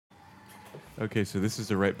Okay, so this is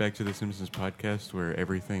the Right Back to the Simpsons podcast where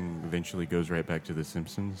everything eventually goes right back to the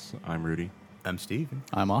Simpsons. I'm Rudy. I'm Steven.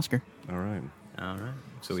 I'm Oscar. All right. All right.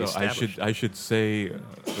 So I should say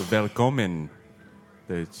velkommen.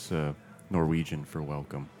 It's Norwegian for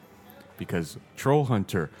welcome. Because Troll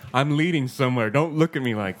Hunter, I'm leading somewhere. Don't look at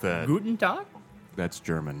me like that. Guten Tag? That's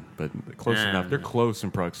German, but close enough. They're close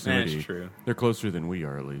in proximity. That's true. They're closer than we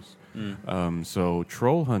are, at least. So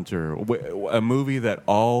Troll Hunter, a movie that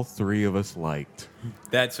all three of us liked.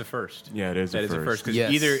 That's a first. Yeah, it is That a is a first. first. Because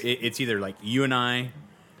Yes. it's either like you and I,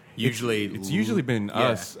 usually... It's usually been Yeah.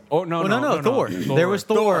 us. Oh, no, No, Thor. There was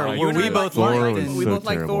Thor, Right. where and we I both like Thor liked. was And we so both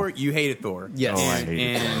like terrible. Thor. You hated Thor. Yes. Oh, I And, hated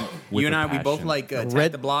it. and With you and a I, we both passion. like Attack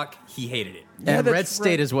Red- the Block. He hated it. And that's Red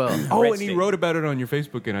State as well. Oh, Red and he State. wrote about it on your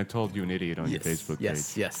Facebook, and I told you an idiot on your Yes, Facebook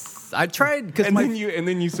page. yes. I tried because And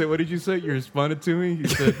then you said, what did you say? You responded to me. You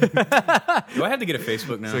said, Do I have to get a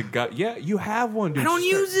Facebook now? God, yeah, you have one, dude. I don't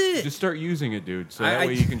Just use it. Just start using it, dude. So that I-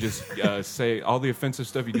 way you can just say all the offensive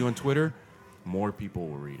stuff you do on Twitter. More people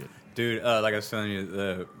will read it. Dude, like I was telling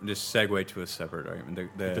you, just segue to a separate argument.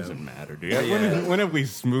 It doesn't matter, dude. Yeah. When have we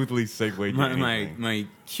smoothly segued to anything? my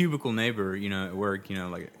cubicle neighbor, at work,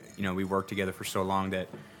 we worked together for so long that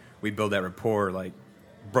we build that rapport, like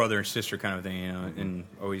brother and sister kind of thing, and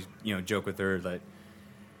always, joke with her that,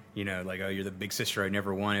 like, oh, you're the big sister I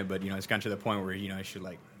never wanted, but, it's gotten to the point where, I should,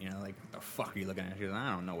 like, what the fuck are you looking at? She goes,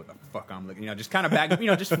 I don't know what the fuck I'm looking, just kind of back,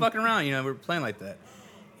 just fucking around, we're playing like that.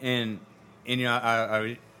 And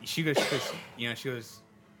she goes,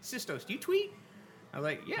 Sistos, do you tweet? I was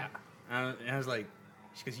like, yeah. And I was like,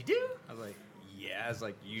 she goes, you do? I was like, yeah. I was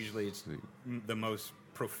like, usually it's the most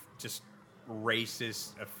just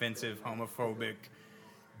racist, offensive, homophobic,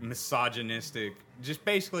 misogynistic, just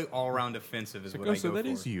basically all around offensive is what I go so that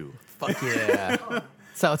for. is you. fuck yeah.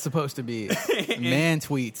 That's how it's supposed to be. Man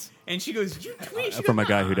tweets. And she goes, you tweet? She From goes, a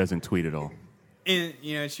guy nah. who doesn't tweet at all. And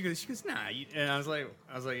she goes, nah. And I was like,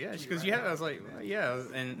 yeah. She goes, you have? I was like, well, yeah.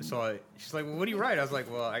 And so she's like, well, what do you write? I was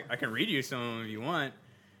like, well, I can read you some of them if you want.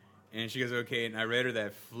 And she goes, okay. And I read her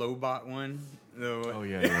that Flowbot one. Oh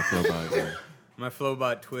yeah, Flowbot. Yeah. My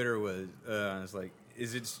Flowbot Twitter was, I was like,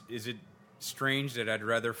 is it strange that I'd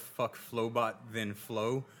rather fuck Flowbot than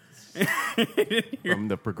Flow? From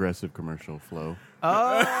the Progressive commercial Flow.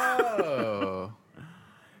 Oh.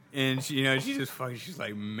 And she, she's just fucking. She's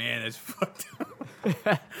like, man, that's fucked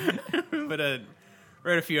up. But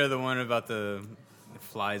read a few other one about the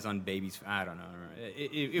flies on babies. I don't know.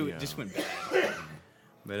 It just went bad.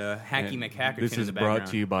 But Hacky McHackerton This in is the brought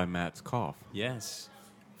background. to you by Matt's cough. Yes,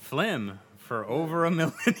 phlegm for over a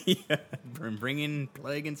millennia, bringing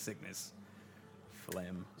plague and sickness.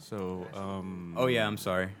 Phlegm. So, Oh yeah, I'm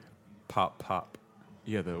sorry. Pop.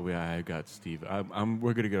 yeah, I got Steve.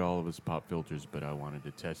 We're gonna get all of his pop filters, but I wanted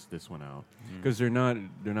to test this one out because they're not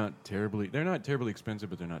terribly expensive,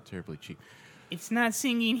 but they're not terribly cheap. It's not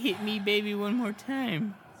singing "Hit Me, Baby, One More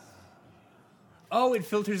Time." Oh, it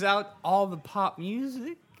filters out all the pop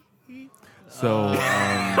music. So,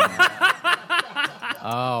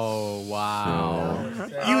 Oh, wow.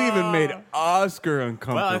 you even made Oscar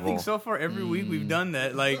uncomfortable. Well, I think so far every week we've done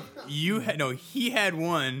that. Like he had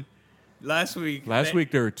one last week. Last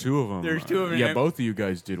week there were two of them. There's two of them. Yeah, both of you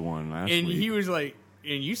guys did one last and week. he was like,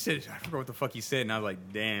 and you said, I forgot what the fuck he said, and I was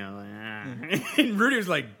like, damn. And Rudy was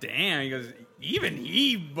like, damn. He goes, even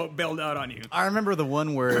he bailed out on you. I remember the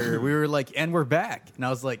one where we were like, and we're back. And I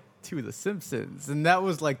was like, to The Simpsons. And that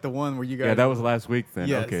was like the one where you guys... Yeah, that was last week then.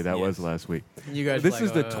 Yes, Okay, that was yes. last week. You guys This like,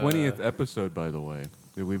 is the 20th episode, by the way.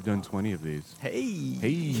 We've done 20 of these.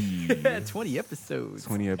 Hey. 20 episodes.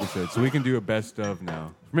 20 episodes. So we can do a best of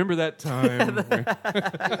now. Remember that time?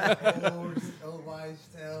 Old wives'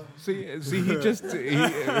 tale. see,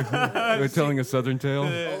 we're telling a Southern tale.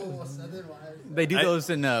 Oh, Southern wives. They do those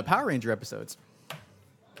in Power Ranger episodes.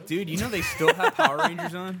 Dude, you know they still have Power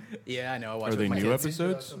Rangers on? Yeah, I know. I watch Are it they with my new kids.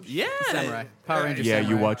 episodes? Yeah. Samurai. Power Rangers Yeah, Samurai.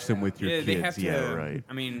 you watch them with your Yeah, kids. they have to. Yeah, right.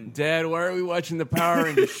 I mean, Dad, why are we watching the Power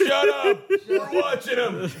Rangers? Shut up! We're watching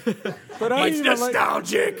them. But I it's even like.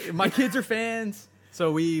 nostalgic. My kids are fans,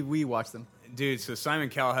 so we watch them. Dude, so Simon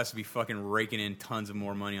Cowell has to be fucking raking in tons of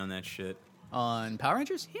more money on that shit. On Power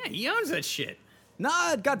Rangers? Yeah, he owns that shit.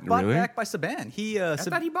 Nah, it got bought Really? back by Saban. I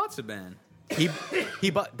thought he bought Saban. he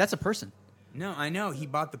bought. That's a person. No, I know. He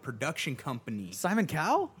bought the production company. Simon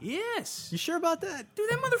Cowell? Yes. You sure about that? Dude,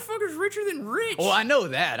 that motherfucker's richer than rich. Oh, I know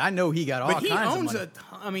that. I know he got all But he kinds owns of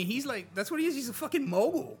money. I mean, he's like, that's what he is. He's a fucking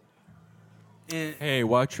mogul. And Hey,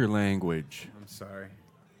 watch your language. I'm sorry.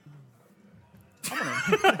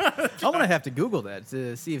 I'm gonna have to Google that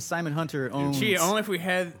to see if Simon Hunter owns. Gee, only if we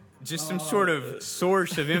had just some sort of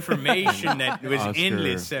source of information that was Oscar.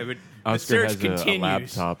 endless. Oscar search has a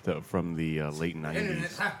continues. laptop from the late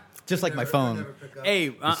 90s. Just like my phone.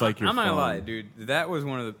 Hey, It's like your I'm not gonna phone. lie, dude. That was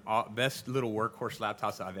one of the best little workhorse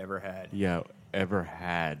laptops I've ever had. Yeah, ever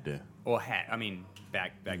had. Well, I mean,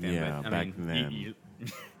 back then. Yeah, but, I back mean, then.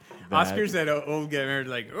 That- Oscar's that old guy who's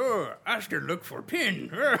like, oh, Oscar, look for pin.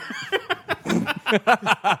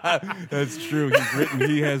 That's true.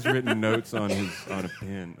 He has written notes on a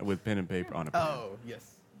pen with pen and paper on a pen. Oh,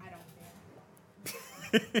 yes. I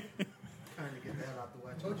don't care. Trying to get that out the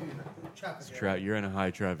way. I told you in a traffic area. You're in a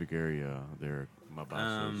high traffic area there, my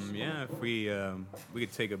boss. Yeah, if we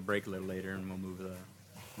could take a break a little later and we'll move the.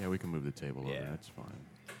 Yeah, we can move the table over. Yeah. That's fine.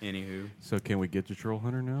 Anywho. So can we get to Troll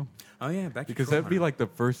Hunter now? Oh yeah, back to Because Troll that'd be Hunter. like the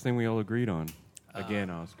first thing we all agreed on. Again,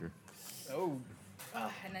 Oscar. Oh.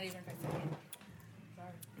 And not even for a second. Sorry.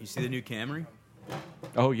 You see the new Camry?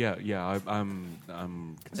 Oh yeah.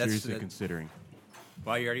 I'm seriously that- considering.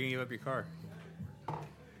 Wow, you already gonna give up your car,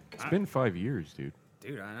 It's been 5 years, dude.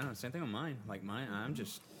 dude? I know. Same thing on mine. Like mine, I'm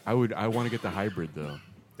just. I want to get the hybrid though.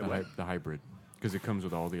 The what? The hybrid, because it comes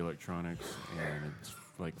with all the electronics and it's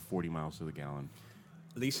like 40 miles to the gallon.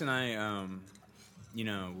 Lisa and I,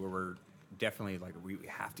 we're definitely like we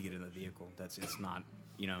have to get in the vehicle. It's not,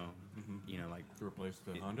 like To replace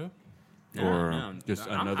the Honda? no, or no, just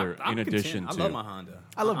I'm- another I'm in content. addition I to. love my Honda.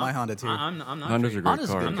 I love my Honda, too. I'm not. Honda's a trading- great Honda's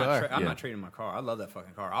a car. good I'm car. not. I'm Yeah. not trading my car. I love that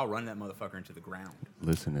fucking car. I'll run that motherfucker into the ground.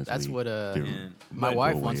 Listen, as That's we what do- my go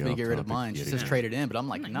wife way wants me to off get rid of topic mine. She yet says again. trade it in, but I'm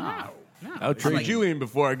like, nah. No, I'll it's trade like- you in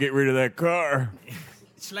before I get rid of that car.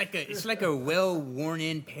 It's like a well worn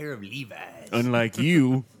in pair of Levi's. Unlike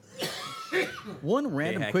you. One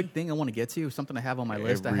random Hacky. quick thing I want to get to, something I have on my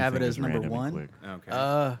list. I have it Everything as is number random and one. quick.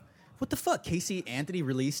 Okay. What the fuck? Casey Anthony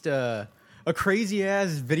released a crazy ass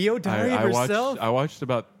video diary of herself. I watched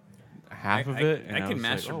about half of it. And I can was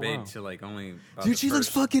like, masturbate oh, wow. to like only. About Dude, the she looks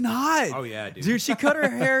first- fucking hot. Oh, yeah, dude. Dude, she cut her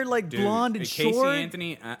hair like Dude, blonde and Casey short.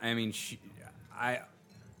 Anthony. I mean,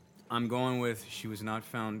 I'm going with she was not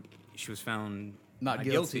found. She was found Not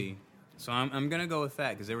guilty. So I'm gonna go with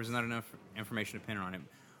that because there was not enough information to pin her on it.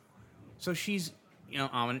 So she's,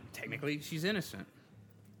 technically she's innocent.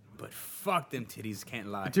 But fuck them titties, can't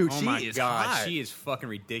lie. Dude, oh she my is god, hot. she is fucking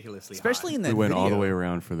ridiculously Especially hot. in that We went video. all the way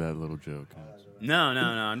around for that little joke. No.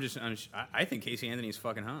 I think Casey Anthony is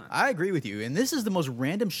fucking hot. I agree with you. And this is the most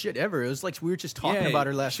random shit ever. It was like we were just talking about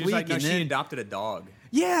her last she was week. like, no, and she then, adopted a dog.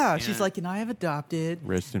 yeah, she's Yeah. like, and I have adopted.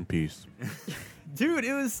 Rest in peace. Dude,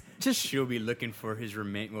 it was just. She'll be looking for his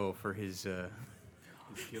for his.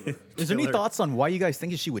 Is there any killer. thoughts on why you guys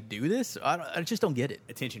think she would do this? I just don't get it.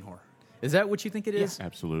 Attention whore. Is that what you think it is?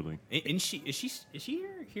 Absolutely. Is she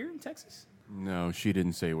here in Texas? No, she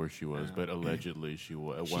didn't say where she was, but allegedly she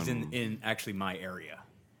was. She's in actually my area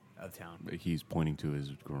of town. He's pointing to his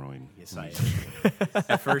groin. Yes, I am.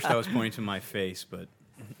 At first, I was pointing to my face, but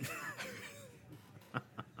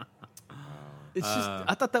It's just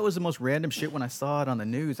I thought that was the most random shit when I saw it on the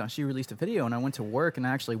news. She released a video, and I went to work and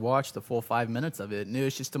I actually watched the full 5 minutes of it. And it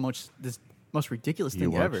was just the most ridiculous He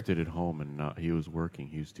thing watched ever. it at home, and he was working.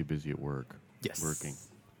 He was too busy at work. Yes, Working.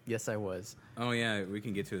 Yes, I was. oh yeah, we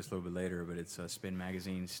can get to this a little bit later. But it's Spin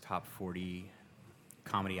Magazine's top 40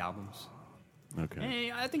 comedy albums. Okay.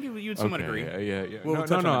 Hey, I think you'd somewhat agree. Yeah. We'll no,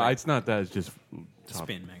 touch on that. it's not that. It's just top,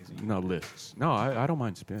 Spin Magazine. No lists. No, I don't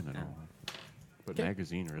mind Spin at all. But Okay.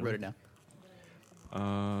 magazine, really. Wrote it down.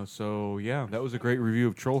 So yeah, that was a great review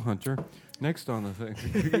of Troll Hunter. Next on the thing,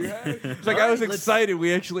 it's like I was let's- excited.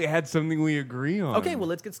 We actually had something we agree on. Okay, well,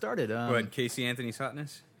 let's get started. Go ahead, Casey Anthony's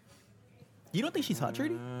hotness. You don't think she's hot,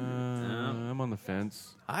 Trudy? I'm on the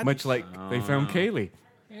fence. I'm- Much like they found Kaylee.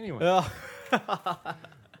 Anyway,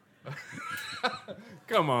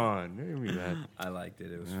 come on, give me that. I liked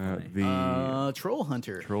it. It was funny. The Troll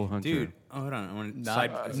Hunter. Troll Hunter. Dude, hold on. I want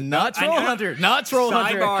Not Troll Hunter. Not Troll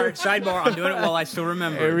Hunter. Sidebar. I'm doing it while I still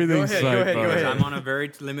remember. Everything's Go ahead, go sidebar. ahead. I'm on a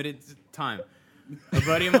very limited time. A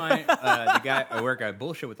buddy of mine, the guy I work, I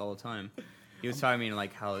bullshit with all the time. He was telling me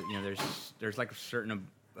like how there's like a certain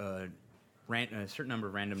number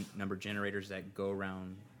of random number generators that go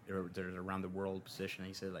around or there's around the world position.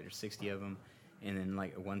 He said like there's 60 of them, and then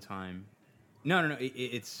like at one time, no,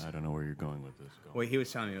 it's. I don't know where you're going with this. Go. Well, he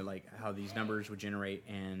was telling me like how these numbers would generate,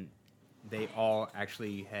 and they all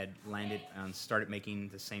actually had landed and started making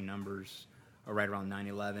the same numbers right around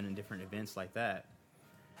 9/11 and different events like that.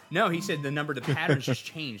 No, he said the patterns just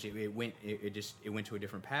changed. It went to a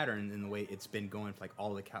different pattern in the way it's been going for like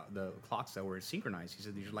all the clocks that were synchronized. He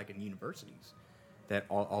said these are like in universities that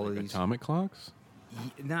all of these. Atomic clocks.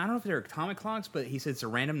 No, I don't know if they're atomic clocks, but he said it's a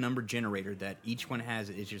random number generator that each one has.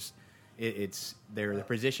 It's just it's their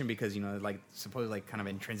position because like supposedly like kind of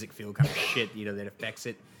intrinsic field kind of shit that affects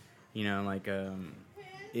it. Like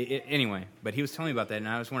Anyway, but he was telling me about that, and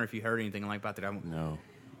I was wondering if you heard anything like about that. No.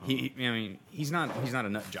 I mean, he's not a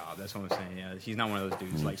nut job. That's what I'm saying. Yeah, he's not one of those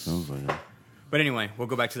dudes. Like, Sounds like it. but anyway, we'll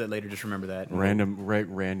go back to that later. Just remember that.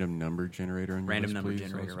 Random number generator. On your Random list, number please,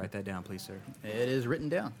 generator. also. Write that down, please, sir. It is written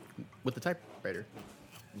down with the typewriter.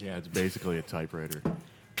 Yeah, it's basically a typewriter.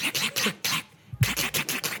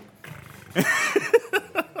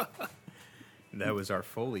 That was our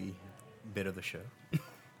Foley bit of the show.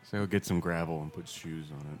 So I'll get some gravel and put shoes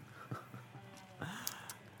on it.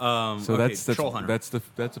 So okay, that's Troll Hunter. that's the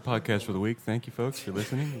podcast for the week. Thank you, folks, for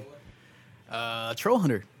listening. Troll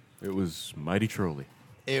Hunter. It was mighty trolly.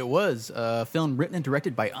 It was a film written and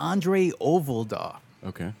directed by Andre Ovalda.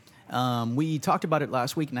 Okay. We talked about it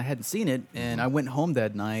last week, and I hadn't seen it, and I went home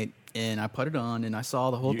that night, and I put it on, and I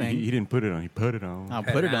saw the whole thing. He didn't put it on. He put it on. I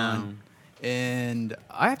put it on, and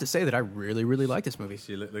I have to say that I really, really like this movie.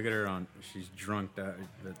 See, look at her on. She's drunk.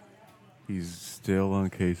 He's still on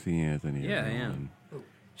Casey Anthony. Yeah, I everyone. am.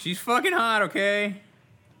 She's fucking hot. Okay.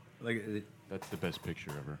 That's the best picture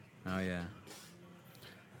ever. Oh yeah.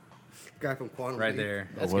 Guy from Quantum Right Leap. there.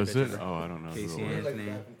 That's Oh, was good it? picture. Oh, I don't know. Casey who it was. Like the Anthony.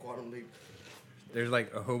 guy from Quantum Leap. There's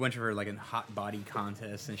like a whole bunch of her like in hot body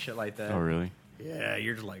contests and shit like that. Oh, really? Yeah,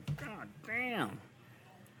 you're just like, God damn.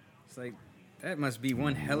 It's like, that must be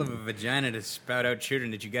one hell of a vagina to spout out children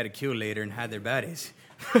that you got to kill later and hide their bodies.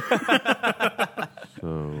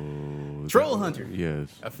 So Troll Hunter. Yes.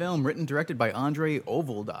 A film written and directed by Andre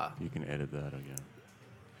Ovalda. You can edit that again.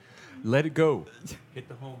 Let it go. Hit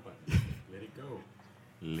the home button. Let it go.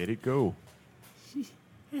 Let it go.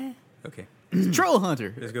 Okay. Troll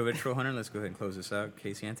Hunter. Let's go with Troll Hunter. Let's go ahead and close this out.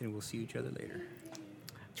 Casey Anthony, we'll see each other later.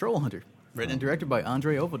 Troll Hunter. Written and directed by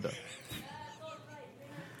Andre Ovalda.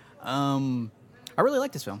 I really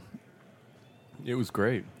like this film. It was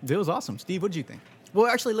great. It was awesome. Steve, what did you think? Well,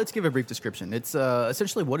 actually, let's give a brief description. It's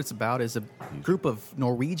essentially what it's about is a group of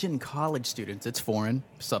Norwegian college students. It's foreign,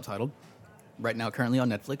 subtitled, right now currently on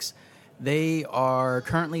Netflix. They are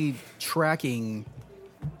currently tracking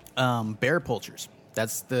bear poachers.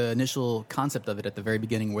 That's the initial concept of it at the very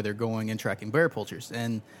beginning, where they're going and tracking bear poachers.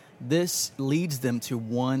 And this leads them to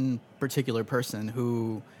one particular person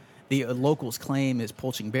who the locals claim is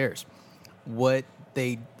poaching bears.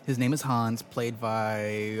 His name is Hans, played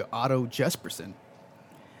by Otto Jespersen.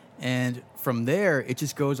 And from there, it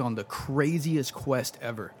just goes on the craziest quest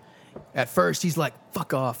ever. At first, he's like,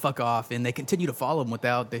 fuck off, and they continue to follow him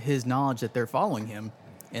without his knowledge that they're following him.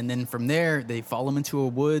 And then from there, they follow him into a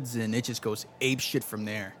woods, and it just goes ape shit from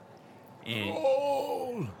there.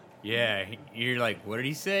 And yeah, you're like, what did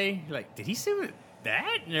he say? You're like, did he say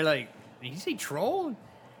that? And they're like, did he say troll?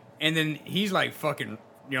 And then he's like, fucking,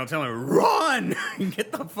 telling him, run!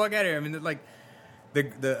 Get the fuck out of here. I mean, like,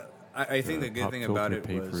 I think the good Pop thing filter about it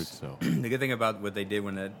paid for was itself. the good thing about what they did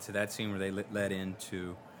to that scene where they led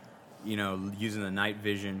into, using the night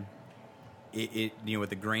vision. It with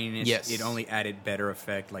the graininess, Yes. it only added better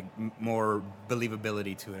effect, like more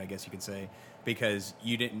believability to it, I guess you could say, because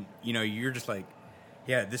you didn't, you're just like,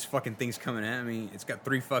 yeah, this fucking thing's coming at me. It's got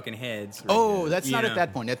 3 fucking heads. Oh, that's not at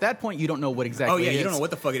that point. At that point, you don't know what exactly Oh yeah, it is. you don't know what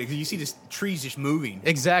the fuck it is. You see this trees just moving.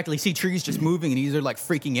 Exactly. See trees just moving, and he's like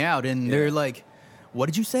freaking out, and they're like, what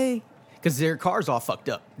did you say? Because their car's all fucked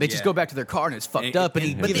up. They just Yeah. go back to their car, and it's fucked up.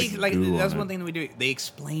 And but gives- that's one thing that we do. They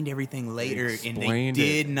explained everything later, and they explained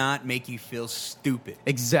did it. not make you feel stupid.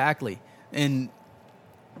 Exactly. And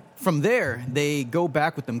from there, they go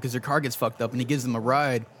back with them because their car gets fucked up, and he gives them a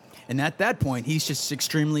ride. And at that point, he's just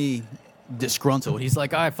extremely disgruntled. He's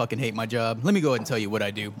like, I fucking hate my job. Let me go ahead and tell you what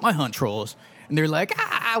I do. I hunt trolls. And they're like,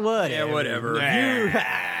 whatever. Yeah, whatever.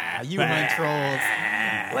 You hunt trolls.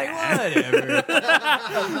 Like, whatever.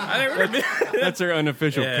 That's their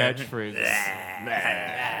unofficial Yeah. catchphrase.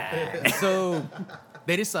 So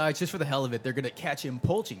they decide, just for the hell of it, they're going to catch him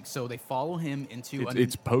poaching. So they follow him into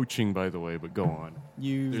It's poaching, by the way, but go on.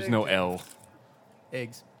 There's no L.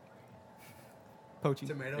 eggs. Poaching.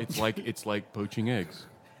 Tomato. It's like poaching eggs.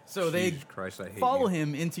 So they Jesus Christ, I hate follow you.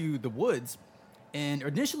 him into the woods, and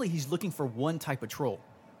initially he's looking for one type of troll,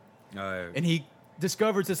 and he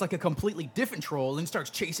discovers it's like a completely different troll and starts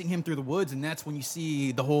chasing him through the woods, and that's when you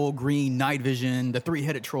see the whole green night vision, the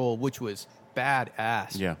 3-headed troll, which was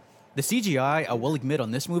badass. Yeah. The CGI, I will admit,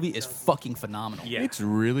 on this movie is fucking phenomenal. Yeah. It's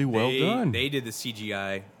really well done. They did the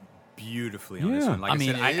CGI beautifully on this Yeah. one. Like I I,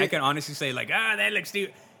 mean, said, I can honestly say, like, that looks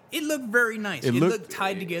stupid. It looked very nice. It looked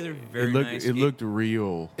tied together very nice. It looked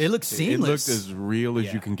real. It looked seamless. It looked as real as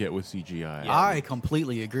Yeah. you can get with CGI. Yeah. I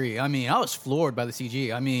completely agree. I mean, I was floored by the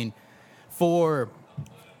CG. I mean, for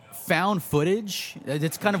found footage,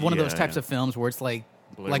 it's kind of one of those Yeah, types yeah. of films where it's like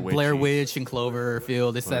Blair Blair Witchy. Witch and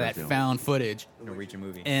Cloverfield. It's that Cloverfield. found footage. Norwegian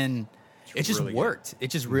movie. And it just really good. worked. It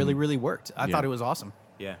just really, really worked. I Yeah. thought it was awesome.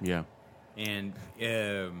 Yeah. Yeah. And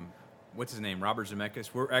what's his name? Robert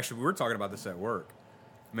Zemeckis. We were talking about this at work.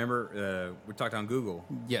 Remember, we talked on Google.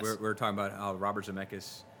 Yes. We were talking about how Robert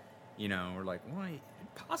Zemeckis, we're like, well,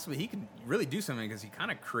 possibly he could really do something because he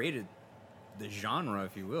kind of created the genre,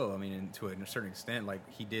 if you will. I mean, to a certain extent, like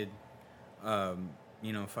he did,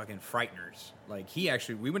 fucking Frighteners. Like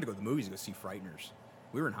we went to go to the movies to go see Frighteners.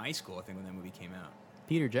 We were in high school, I think, when that movie came out.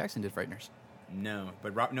 Peter Jackson did Frighteners. No, but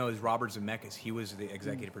it was Robert Zemeckis. He was the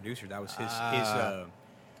executive producer. That was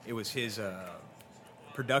it was his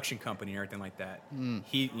production company and everything like that.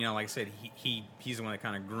 He, like I said, he's the one that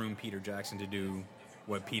kind of groomed Peter Jackson to do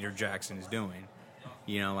what Peter Jackson is doing.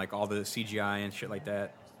 Like all the CGI and shit like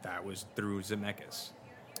that. That was through Zemeckis.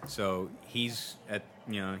 So he's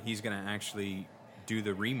gonna actually do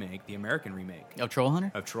the remake, the American remake Oh, Troll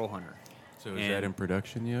Hunter? of Troll Hunter. So is that in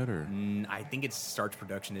production yet, or? I think it starts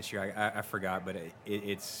production this year. I forgot, but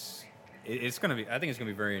it's gonna be. I think it's gonna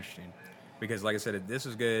be very interesting because, like I said, this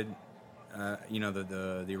is good.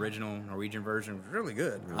 The original Norwegian version was really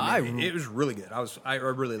good. It was really good. I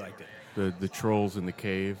really liked it. The trolls in the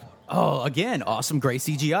cave. Oh, again, awesome, great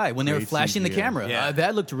CGI. When they were Great flashing the CGI. camera, Yeah.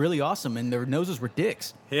 that looked really awesome, and their noses were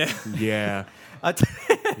dicks. Yeah. Yeah.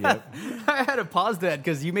 I had to pause that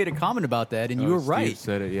because you made a comment about that, and you were Steve right.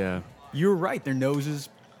 said it, yeah. You were right. Their noses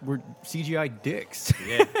were CGI dicks.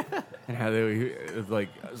 Yeah. And how it was like,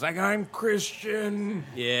 I'm Christian.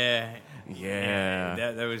 Yeah. Yeah.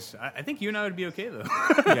 That was. I think you and I would be okay though.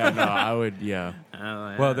 Yeah, no, I would, yeah.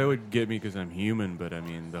 Oh, Well, they would get me because I'm human, but I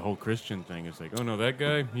mean, the whole Christian thing is like, oh no, that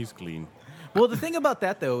guy, he's clean. Well, the thing about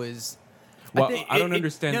that, though, is... Well, think I don't it-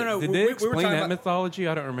 understand. no, Did we they were explain talking that about- mythology?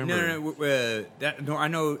 I don't remember. No. I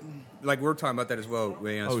know. Like we were talking about that as well.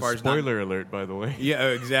 As far as spoiler alert, by the way. Yeah,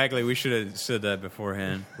 exactly. We should have said that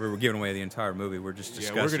beforehand. We were giving away the entire movie. We're just Yeah,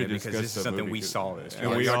 discussing we're gonna it because discuss this is that something movie we too. saw this. Yeah,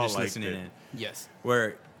 we we are all just liked listening it. in. Yes.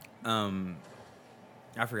 Where,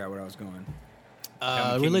 I forgot where I was going.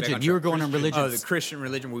 Came Religion. back You were going on Christian. religion. Oh, the Christian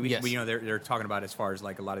religion. Yes. They're talking about as far as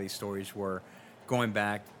like a lot of these stories were going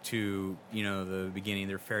back to the beginning,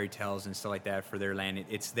 their fairy tales and stuff like that for their land.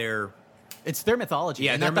 It's their It's their mythology.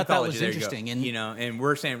 yeah, and their I thought that mythology. was There you go. interesting. And and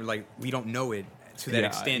we're saying like we don't know it to that Yeah,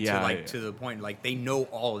 extent yeah, to the point like they know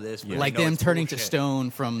all of this, but like they know them it's turning to bullshit.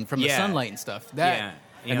 stone from the Yeah. sunlight and stuff. That. Yeah.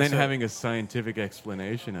 And then having a scientific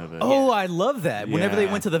explanation of it. Oh, I love that. Whenever they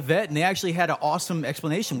Yeah. went to the vet and they actually had an awesome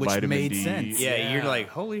explanation, which Vitamin made D. sense. Yeah, you're like,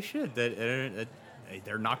 holy shit,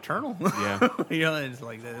 they're nocturnal. Yeah. It's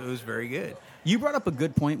like it was very good. You brought up a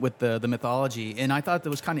good point with the mythology, and I thought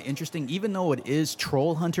that was kind of interesting. Even though it is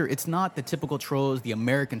Troll Hunter, it's not the typical trolls, the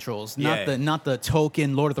American trolls, not Yeah. the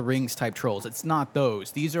Tolkien, Lord of the Rings type trolls. It's not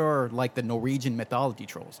those. These are like the Norwegian mythology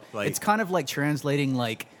trolls. Like- It's kind of like translating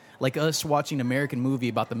like us watching an American movie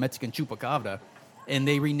about the Mexican chupacabra, and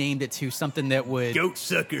they renamed it to something that would Goat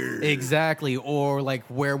sucker. exactly, or like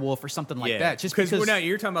werewolf or something like that. Just because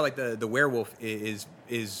you're talking about like the werewolf is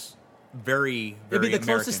very it'd be the American.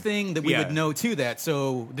 closest thing that we Yeah. would know to that.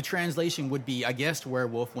 So the translation would be, I guess,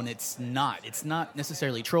 werewolf when it's not. It's not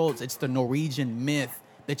necessarily trolls. It's the Norwegian myth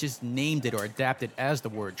that just named it or adapted as the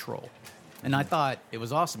word troll. And I thought it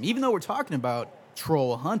was awesome. Even though we're talking about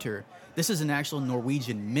Troll Hunter, this is an actual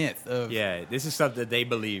Norwegian myth of Yeah, this is stuff that they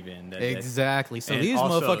believe in. exactly. So and these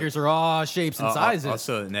also- motherfuckers are all shapes and sizes.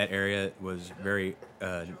 Also, in that area was very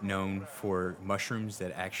known for mushrooms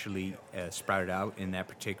that actually sprouted out in that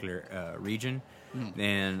particular region.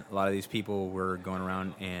 And a lot of these people were going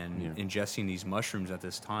around and ingesting these mushrooms at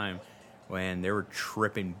this time when they were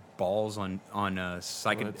tripping balls on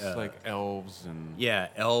psychic. It's like elves and Yeah,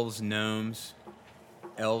 elves, gnomes,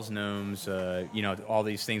 all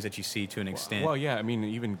these things that you see to an extent. well, yeah. I mean,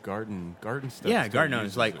 even garden stuff. Yeah, still garden gnomes.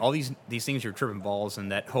 uses Like it. all these things are tripping balls,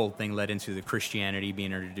 and that whole thing led into the Christianity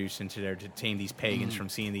being introduced into there to tame these pagans from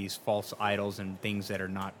seeing these false idols and things that are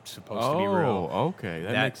not supposed to be real. Oh, okay,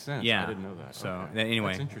 that makes sense. Yeah, I didn't know that. So Okay. then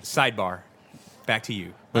anyway, That's interesting. sidebar. Back to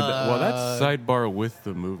you. But well, that's sidebar with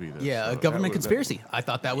the movie. Though, yeah, so a that government would- conspiracy. I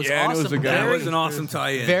thought that was Yeah, and it awesome. was a guy- That Very- was an awesome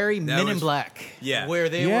tie-in. very That Men in was- Black. Yeah. where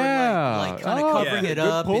they Yeah. were like kind of Oh, covering yeah. it Good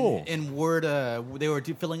up pull. and word. They were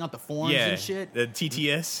filling out the forms Yeah, and shit. the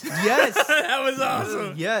TTS. Yes, That was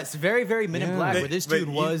awesome. yes, very Men in Yeah. Black. But- Where this But dude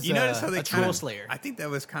was you notice how they a troll kinda- slayer. I think that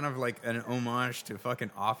was kind of like an homage to fucking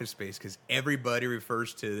Office Space because everybody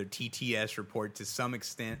refers to their TTS report to some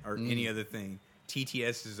extent or any other thing.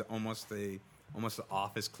 TTS is almost the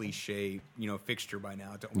Office cliche, fixture by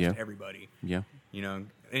now to almost Yeah. everybody. Yeah.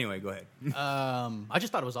 Anyway, go ahead. I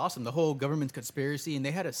just thought it was awesome. The whole government conspiracy, and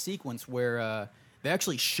they had a sequence where they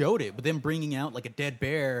actually showed it with them bringing out like a dead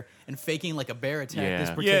bear and faking like a bear attack Yeah. this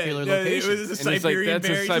particular location. It was a And it's like, Siberian that's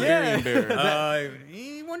bear. a Siberian bear.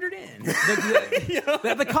 He wandered in.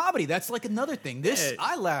 The comedy, that's like another thing. This, Yeah.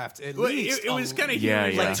 I laughed at Well, least it was kind of Yeah,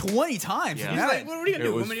 humorous. like 20 times. Yeah. And He's that- like, what are we gonna It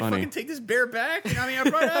do? was Want me to funny. fucking take this bear back? I mean, I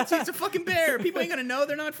brought it out to you. It's a fucking bear. People ain't gonna know.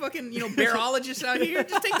 They're not fucking, bearologists out here.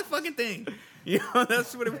 Just take the fucking thing.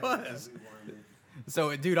 That's what it was.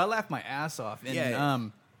 So, dude, I laughed my ass off. And Yeah.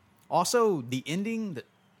 also, the ending,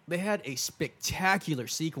 they had a spectacular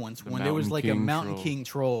sequence when there was Mountain like a King Mountain troll. King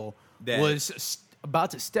troll That- was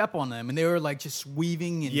about to step on them, and they were like just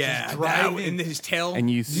weaving and Yeah, just that, driving. and his tail.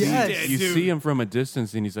 And you see, Yes. you Dude. see him from a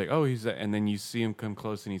distance, and he's like, "Oh, he's," and then you see him come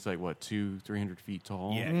close, and he's like, "What, 200-300 feet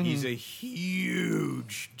tall?" Yeah, he's a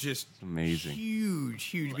huge, just Amazing.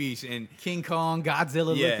 huge beast, and King Kong,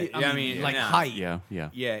 Godzilla. Yeah, looking, I mean, like no. height. yeah.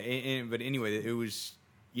 but anyway, it was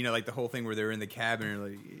like the whole thing where they were in the cabin, and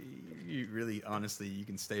like you really, honestly, you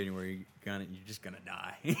can stay anywhere you're just gonna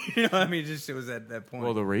die. I mean, it was at that point.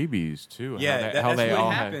 Well, the rabies too. yeah, how that's they what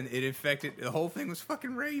all happened. It infected the whole thing was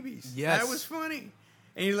fucking rabies. Yes. That was funny.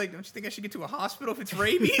 And you're like, don't you think I should get to a hospital if it's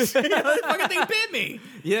rabies? That fucking thing bit me.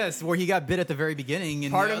 Yes, where he got bit at the very beginning,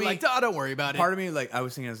 and Part of me- like, oh, don't worry about it. Part of me, like, I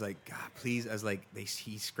was like, God, please. I was like,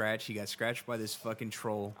 he got scratched by this fucking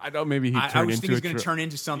troll. I thought maybe he I turned was into thinking he was a going to turn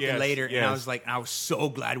into something Yes, later, and yes. I was like, I was so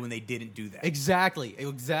glad when they didn't do that. Exactly. And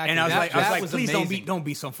I was That like, please amazing. don't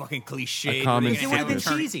be so fucking cliche. A common It would have been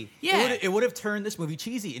Turn- cheesy. Yeah. It would have turned this movie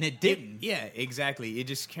cheesy, and it didn't. Yeah, exactly. It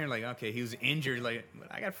just kind of like, okay, he was injured. Like,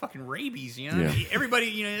 I got fucking rabies, Yeah. Everybody,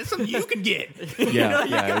 it's something you can get.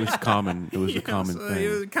 Yeah, it was common. It was a common so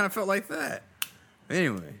thing. It kind of felt like that.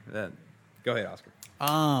 Anyway, go ahead, Oscar.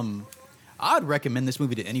 I'd recommend this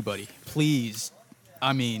movie to anybody. Please.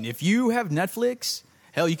 I mean, if you have Netflix,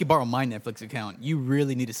 hell, you could borrow my Netflix account. You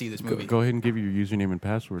really need to see this movie. Go ahead and give your username and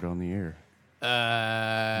password on the air.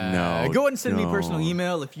 No, Go ahead and send me a don't. personal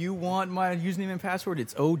email. If you want my username and password,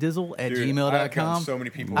 it's odizzle@gmail.com. I've gotten so many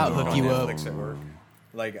people I'll hook on you up. Netflix at work.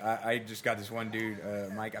 Like, I just got this one dude,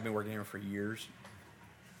 Mike. I've been working here for years,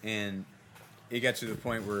 and it got to the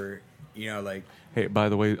point where, like, Hey, by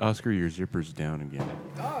the way, Oscar, your zipper's down again.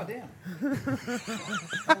 Oh, damn.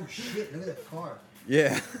 Oh shit! Look at that car.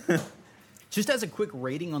 yeah, Just as a quick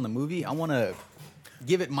rating on the movie, I want to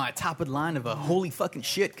give it my top of the line of a holy fucking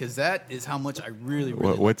shit, because that is how much I really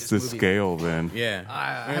like What's the this movie. scale then? yeah.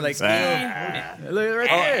 I You're like, Look right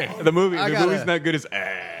there. The movie. I The gotta- movie's not good as.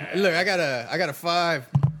 Look, I got a 5.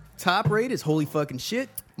 Top rate is holy fucking shit.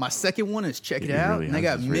 My second one is check it He out, really and I has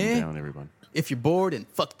got this written meh. down, everyone. If you're bored, and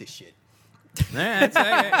fuck this shit.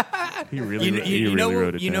 He really, he really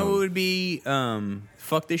wrote it you down. know what would be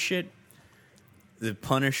fuck this shit? The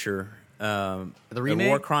Punisher, the remake?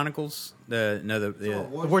 War Chronicles, the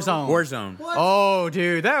Warzone. Warzone. Oh,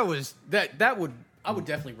 dude, that would I would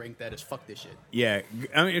definitely rank that as fuck this shit. Yeah,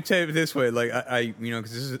 I mean, to tell you this way, like I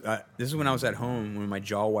because this is when I was at home when my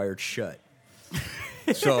jaw wired shut.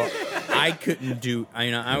 So I couldn't do.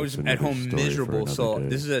 I was That's at another home story for miserable. another So day.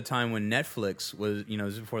 this is a time when Netflix was, this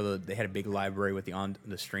is before they had a big library with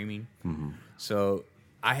the streaming. Mm-hmm. So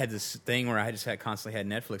I had this thing where I just constantly had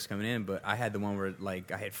Netflix coming in, but I had the one where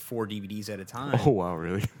like I had 4 DVDs at a time. Oh wow,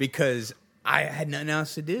 really? Because I had nothing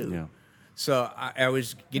else to do. Yeah. So I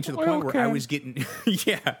was getting to the point where I was getting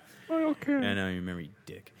yeah. Okay. I know you remember, you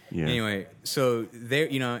dick. Yeah. Anyway, so there,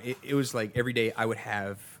 it was like every day I would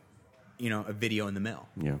have, a video in the mail.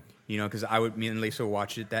 Yeah. Because I would, me and Lisa would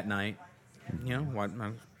watch it that night.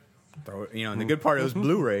 Throw it, and the good part it was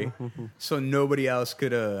Blu-ray, so nobody else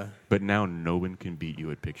could. But now no one can beat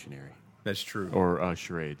you at Pictionary That's true. or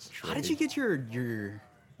charades. How did you get your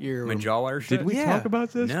My jaw wire shut? Did we Yeah. talk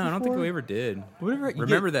about this? No, I don't think before? we ever did. Whatever you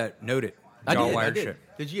Remember that? Note it. I Jaw did. wire I did. shut.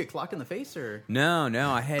 Did you get clocked in the face or? No,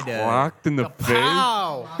 I had. Clocked in the face.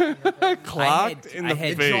 Pow! Clocked I in the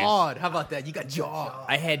had face. Jawed. How about that? You got jawed.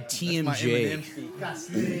 I had My TMJ. Eminem speak.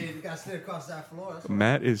 Got slid across that floor. That's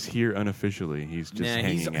Matt is here unofficially. He's just Nah,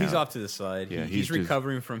 hanging he's out. off to the side. Yeah, he's he's just-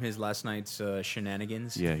 recovering from his last night's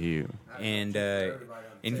shenanigans. Yeah, he. and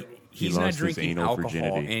he's He not lost his drinking anal alcohol,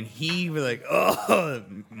 virginity. and he was like, "Oh,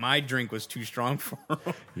 my drink was too strong for him."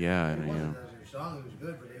 Yeah, It yeah. wasn't your song. It was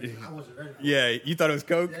good, but I wasn't ready for it. Yeah, you thought it was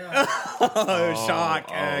Coke? Yeah. Shock.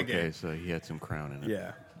 Oh, Okay. okay, so he had some crown in it.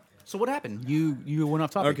 Yeah. So what happened? You went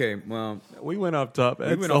off topic. Okay. Well, We went off top. we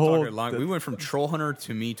That's went the off whole. talking long. We went from Troll Hunter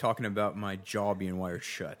to me talking about my jaw being wired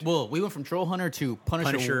shut. Well, we went from Troll Hunter to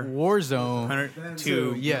Punisher, Punisher. Warzone. Hunter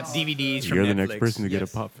to yes. DVDs from You're the Netflix. next person to get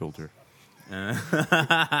Yes. a pop filter.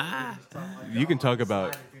 You can talk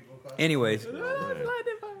about. Anyways,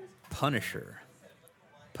 Punisher.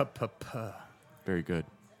 Very good.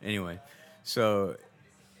 Anyway, so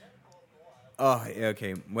Oh,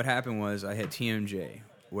 okay. What happened was I had TMJ,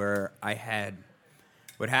 where I had.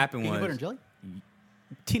 What happened Peanut was butter and jelly?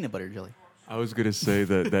 Peanut butter and jelly. I was gonna say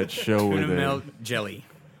that show tuna where they, melt jelly.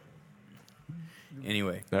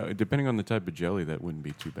 Anyway, that, depending on the type of jelly, that wouldn't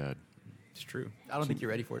be too bad. it's true. I don't think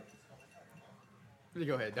you're ready for it.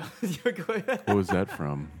 Go ahead. Go ahead. What was that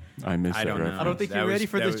from? I missed I that don't know. reference. I don't think That you're was- ready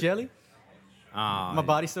for that this was- jelly. Ah, My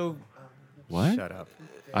body's so. What? Shut up.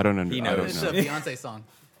 I don't He know. I don't knows. It's a know. Beyonce song.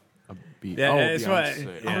 Yeah, that's what-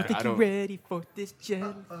 Beyonce. yeah. I don't think I you're ready for this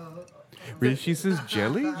jelly. Really? She says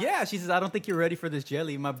jelly? Yeah, she says, I don't think you're ready for this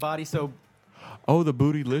jelly. My body's so. Oh, the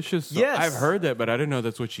bootylicious. song. Yes. I've heard that, but I didn't know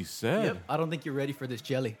that's what she said. Yep. I don't think you're ready for this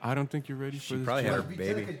jelly. I don't think you're ready for this probably had jelly. her We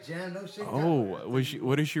baby. took a jam, no shit. Oh,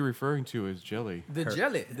 what is she referring to as jelly? The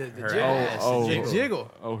jelly. The her jiggle. ass. Oh, Jig-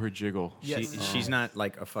 jiggle. Oh, her jiggle. Yes. She's not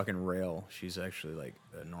like a fucking rail. She's actually like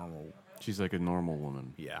a normal. She's like a normal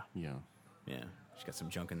woman. Yeah, Yeah. yeah. She's got some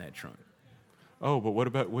junk in that trunk. Oh, but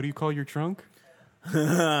what do you call your trunk?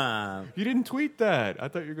 I You didn't tweet that. I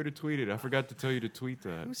thought you were going to tweet it. I forgot to tell you to tweet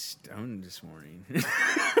that. was stoned this morning.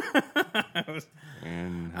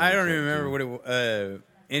 And I don't even remember what it was.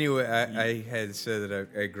 Anyway, I had said that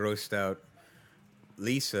I grossed out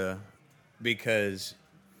Lisa because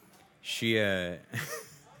she. We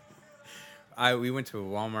went to a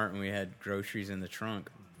Walmart and we had groceries in the trunk,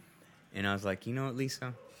 and I was like, you know what,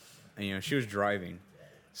 Lisa, and she was driving,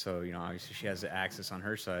 so obviously she has the access on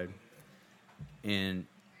her side, and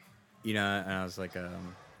and I was like, all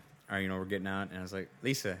right, we're getting out, and I was like,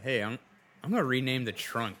 Lisa, hey, I'm gonna rename the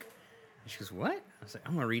trunk. And she goes, what? I was like,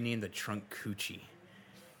 I'm gonna rename the trunk Coochie.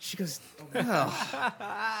 She goes,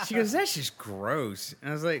 oh. She goes, that's just gross. And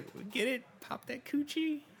I was like, get it? Pop that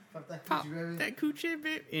coochie. Pop that Pop coochie, baby. that coochie,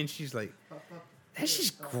 babe. And she's like, Pop, pop. that's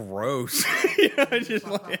just gross. Just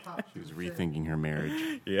like, She was rethinking her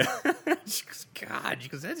marriage. yeah. She goes, God. She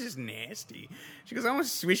goes, that's just nasty. She goes, I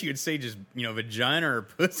almost wish you could say just, vagina or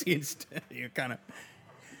pussy instead. Kind of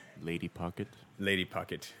Lady pocket. lady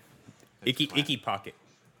pocket. Icky pocket.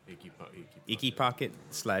 Icky pocket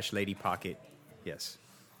 / lady pocket. Yes.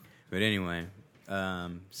 But anyway,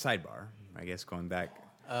 sidebar. I guess going back.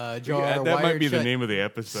 Jaw that might wired be the shut. name of the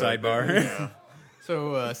episode. Sidebar.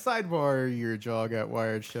 So, sidebar, your jaw got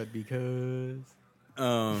wired shut because.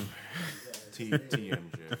 TMJ.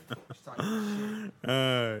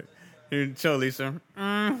 Here, tell Lisa,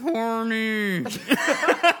 I'm horny.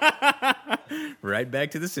 Right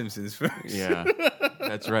back to The Simpsons, folks. Yeah,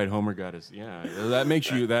 that's right. Homer got us. Yeah, that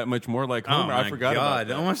makes you that much more like Oh Homer. my I forgot God. about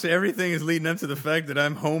that. Almost everything is leading up to the fact that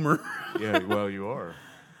I'm Homer. Yeah, well, you are.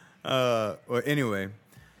 Well, anyway,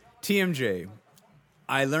 TMJ.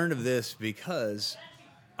 I learned of this because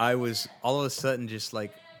I was all of a sudden just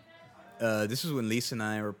like, this was when Lisa and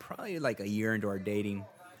I were probably like a year into our dating.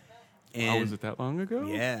 And Oh, was it that long ago?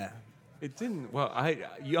 Yeah. It didn't. Well,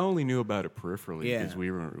 you only knew about it peripherally Yeah. because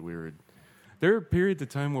we were. There are periods of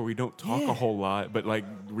time where we don't talk Yeah. a whole lot, but like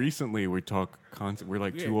recently we talk constant. We're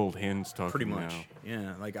like two Yeah. old hens talking Pretty much. now.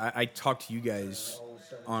 Yeah. Like I talk to you guys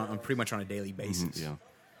on pretty much on a daily basis.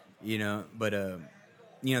 Yeah. But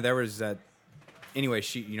there was that. Anyway,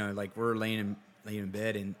 she, like we're laying in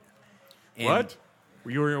bed and What?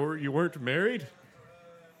 You weren't married?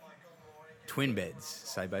 twin beds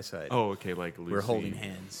side by side. Oh, okay. Like Lucy. We're holding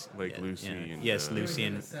hands. Like Yeah, Lucy yeah. and yes, uh, Lucy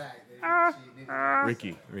and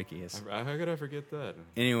Ricky. Ricky. Yes. How could I forget that?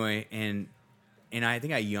 Anyway, and I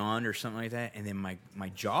think I yawned or something like that, and then my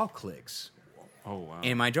jaw clicks, Oh wow.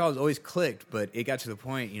 and my jaw has always clicked, but it got to the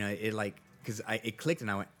point, it like it clicked,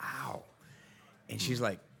 and I went ow, and she goes,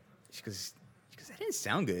 that didn't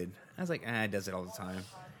sound good. I was like, it does it all the time,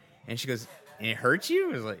 and she goes, and it hurts you?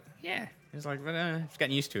 I was like, yeah. It's like, but I've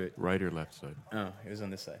gotten used to it. Right or left side? Oh, it was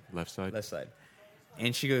on this side. Left side. Left side.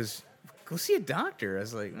 And she goes, go see a doctor. I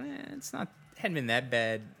was like, hadn't been that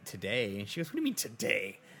bad today. And she goes, what do you mean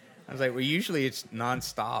today? I was like, well, usually it's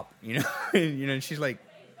nonstop, and she's like,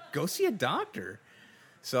 go see a doctor.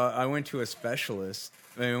 So I went to a specialist.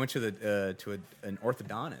 I went to an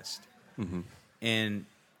orthodontist, and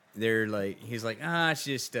they're like, he's like, it's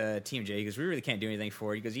just TMJ. He goes, we really can't do anything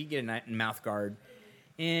for it. He goes, you get a mouth guard,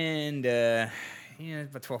 and about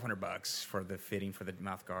 $1,200 for the fitting for the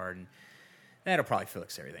mouth guard, and that'll probably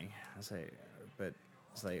fix everything. I was like, but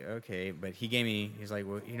it's like, okay, but he gave me, he's like,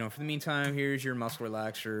 well, for the meantime, here's your muscle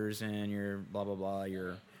relaxers and your blah blah blah.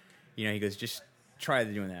 He goes, just try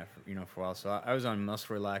doing that for a while. So I was on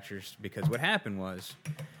muscle relaxers because what happened was,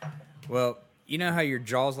 well, you know how your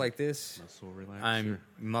jaw's like this? Muscle relaxer.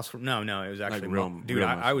 No, it was actually Like real- dude. real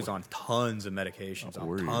I was muscle. on tons of medications, Oh,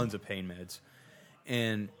 were you? tons of pain meds,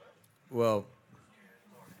 and well,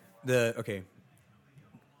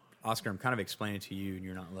 Oscar, I'm kind of explaining to you, and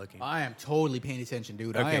you're not looking. I am totally paying attention,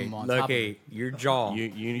 dude. I Okay, am on top of okay, it. your jaw, You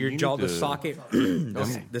your need jaw, the to- socket,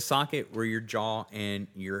 the socket where your jaw and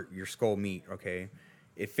your skull meet. Okay,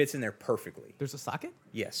 it fits in there perfectly. There's a socket?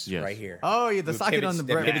 Yes, Yes. right here. Oh, yeah, the It socket on pivots- the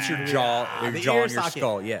that brain. pivots your jaw, the jaw ear and your socket.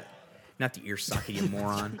 skull. Yeah, not the ear socket, you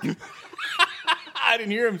moron. I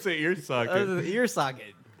didn't hear him say ear socket. The ear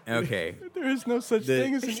socket. Okay. There is no such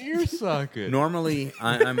thing as an ear socket. Normally,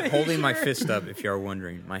 I'm holding my fist up. If you are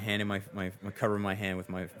wondering, my hand in my covering my hand with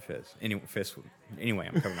my fist. Anyway,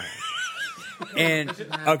 I'm covering my hand.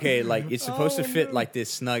 And okay, like it's supposed to fit like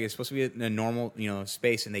this snug. It's supposed to be in a normal,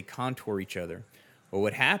 space, and they contour each other. But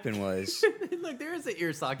what happened was, Look, there is an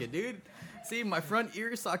ear socket, dude. See, my front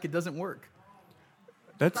ear socket doesn't work.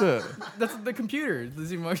 That's a That's the computer.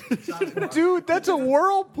 See, my- dude. That's a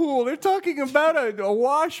whirlpool. They're talking about a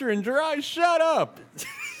washer and dry. Shut up.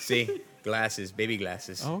 see, glasses, baby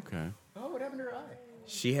glasses. Okay. Oh, what happened to her eye?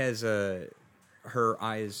 She has her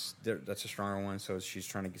eyes. That's a stronger one, so she's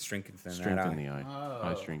trying to strengthen that Strengthen eye. the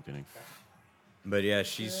eye. Eye strengthening. But yeah,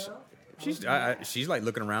 she's like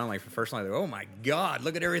looking around like for the first time. Like, oh my god,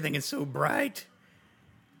 look at everything! It's so bright.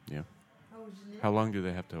 Yeah. How long do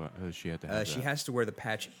they have to? She had to have She that? has to wear the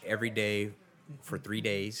patch every day for 3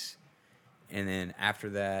 days, and then after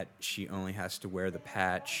that, she only has to wear the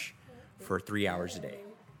patch for 3 hours a day.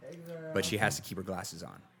 But she has to keep her glasses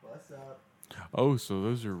on. Oh, so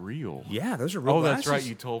those are real. Yeah, those are real Oh, glasses. that's right.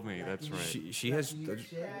 You told me. That's right. She has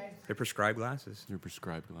they're prescribed glasses. They're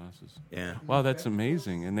prescribed glasses. Yeah. Wow, that's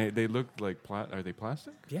amazing. And they look like are they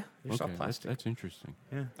plastic? Yeah, they're soft plastic. That's interesting.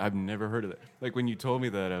 Yeah. I've never heard of that. Like when you told me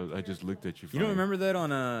that, I just looked at you. You don't remember that on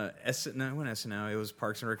SNL? It was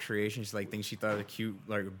Parks and Recreation. She's like things she thought were cute,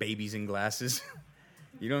 like babies in glasses.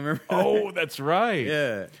 You don't remember? Oh, that's right.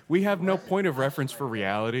 Yeah. We have no point of reference for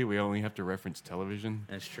reality. We only have to reference television.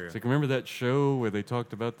 That's true. It's like, remember that show where they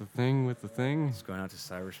talked about the thing with the thing? It's going out to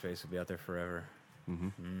cyberspace. It'll be out there forever.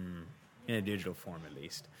 Mm-hmm. In a digital form, at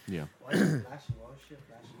least. Yeah. Why is it flashing? Why is shit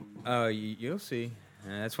flashing? You'll see.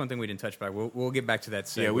 That's one thing we didn't touch back. We'll get back to that.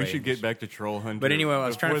 Segue. Yeah, we should get back to Troll Hunter. But anyway, I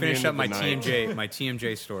was trying to before the finish end up of my the night.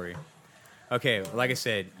 TMJ story. Okay, like I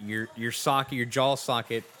said, your socket, your jaw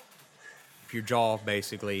socket, your jaw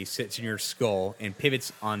basically sits in your skull and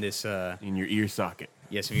pivots on this. In your ear socket.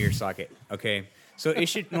 Yes, in your socket. Okay, so it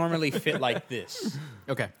should normally fit like this,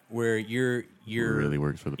 Okay. where your Really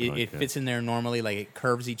works for the it podcast. fits in there normally, like it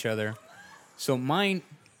curves each other. So mine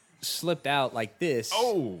slipped out like this.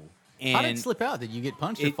 Oh. and How did it slip out? Did you get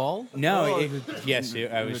punched or fall? No,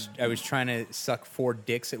 I was trying to suck 4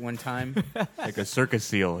 dicks at one time. Like a circus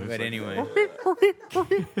seal. It's But like- anyway.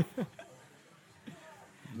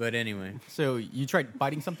 So you tried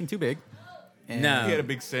biting something too big. And No. He had a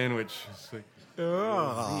big sandwich. It's like, What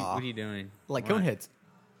are you doing? Like What? coneheads.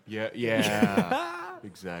 yeah.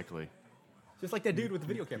 Exactly. Just like that dude with the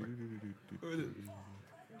video camera.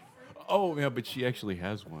 Oh, yeah, but she actually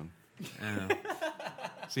has one. Oh.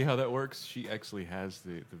 See how that works? She actually has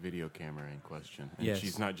the video camera in question. And Yes.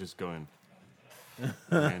 she's not just going.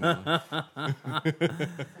 randomly.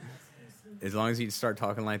 As long as you start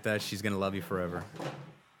talking like that, she's gonna love you forever.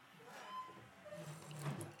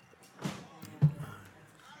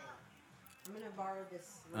 I'm gonna borrow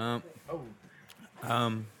this.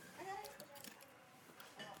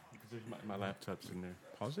 There's my laptop's in there.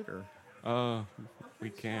 Pause it or We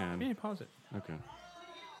can. yeah, pause it. Okay.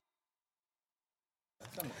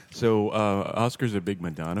 So, Oscar's a big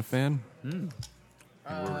Madonna fan. And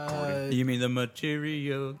we're recording. You mean the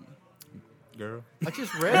material girl? I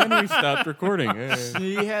just read And we stopped recording. Hey.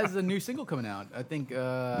 he has a new single coming out. I think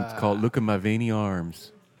It's called "Look at My Veiny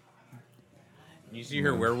Arms." You see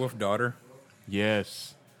her werewolf daughter?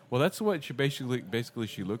 Yes. Well, that's what she basically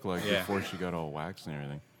she looked like Yeah. before she got all waxed and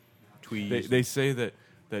everything. Tweez. They say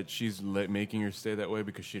that she's making her stay that way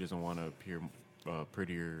because she doesn't want to appear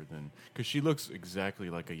prettier than because she looks exactly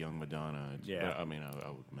like a young Madonna. Yeah. I mean, I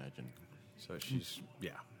would imagine. So she's How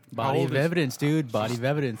Body old of is- Evidence, dude. Body of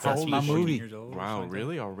Evidence. That's old my is she? movie. years old. or Wow, something like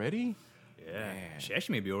really already? that. Yeah. She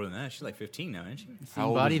actually may be older than that. She's like 15 now, isn't she? Seen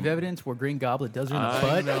old Body is- of Evidence where Green Goblin does her in the I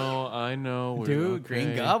butt. know. We're Dude, okay.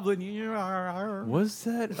 Green Goblin. Yeah. Was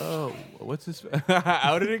that? Oh, what's this?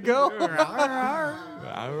 How did it go?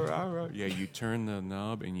 Yeah, you turn the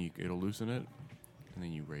knob and it'll loosen it, and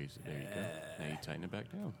then you raise it. There you go. Now you tighten it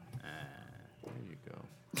back down. There you go.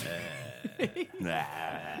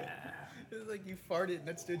 It's like you farted and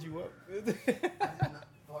that stood you up.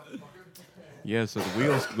 Yeah, so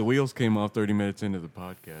the wheels came off 30 minutes into the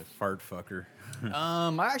podcast. Fart fucker.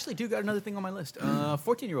 I actually do got another thing on my list.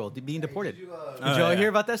 14-year-old being deported. Did you, Did y'all hear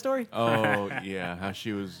about that story? Oh yeah, how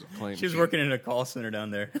she was playing. She was working in a call center down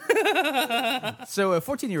there. So a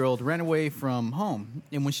 14-year-old ran away from home,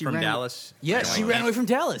 and when she From ran Dallas? yes, she ran away from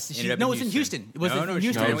Dallas. Ended up No, in it was in Houston. Houston. Was No, it no, in she-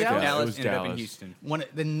 Houston no, or it was Dallas? Dallas. Dallas It was ended up in Dallas.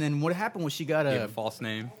 Houston. Then what happened was she got She had a false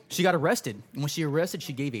name. She got arrested, and when she arrested,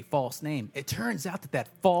 she gave a false name. It turns out that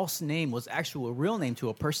false name was actually a real name to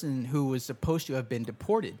a person who was supposed to have been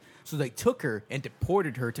deported. So they took her and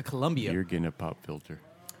deported her to Colombia. You're getting a pop filter.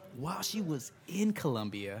 While she was in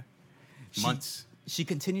Colombia, Months. she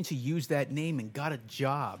continued to use that name and got a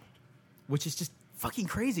job, which is just fucking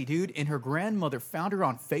crazy, dude. And her grandmother found her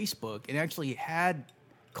on Facebook and actually had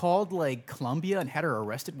called like Colombia and had her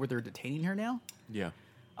arrested where they're detaining her now. Yeah.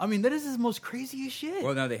 I mean, that is the most craziest shit.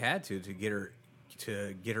 Well, no, they had to get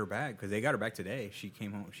her back because they got her back today. She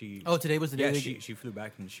came home. Oh, today was the day Yeah, they- she flew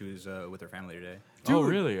back and she was with her family today. Oh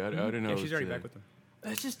really? I didn't know. Yeah, it she's was already today. back with them.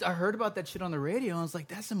 That's just, I heard about that shit on the radio, and I was like,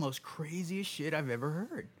 that's the most craziest shit I've ever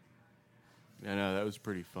heard. Yeah, no, that was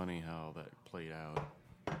pretty funny how that played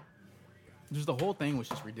out. Just the whole thing was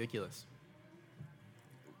just ridiculous.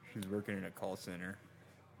 She was working in a call center.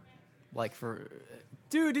 Like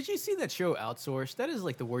dude, did you see that show Outsourced? That is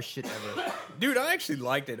like the worst shit ever. Dude, I actually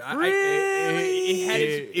liked it. Really?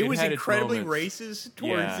 It was had its incredibly moments. racist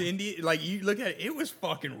towards Yeah. India. Like you look at it, it was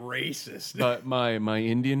fucking racist. But my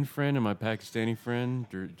Indian friend and my Pakistani friend,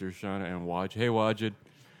 Dershana and Waj. Hey, Wajid.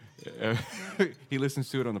 He listens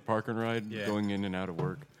to it on the park and ride, Yeah. going in and out of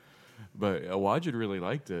work. But Wajid really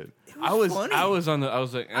liked it. was I funny.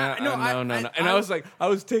 was like, no, no. And I- I was like, I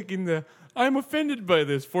was taking I'm offended by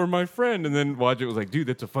this for my friend. And then Wajid was like, dude,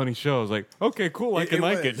 that's a funny show. I was like, okay, cool, I can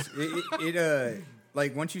like it. It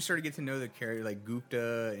like once you start to get to know the character, like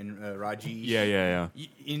Gupta and Rajesh. Yeah.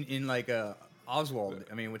 In like Oswald.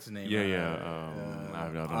 I mean, what's his name? Yeah. I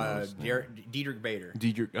don't know his name. Diedrich Bader.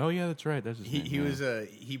 Diedrich. Oh, yeah, that's right. That's his name. He yeah. was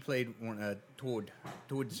he played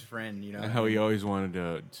Toad's friend. You know How he always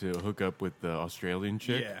wanted to hook up with the Australian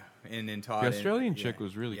chick. Yeah, and then Todd. The Australian chick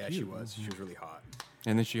was really yeah, cute. she was. She was really hot.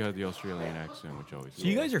 And then she had the Australian accent, which always. So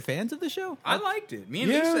you guys are fans of the show? I liked it. Me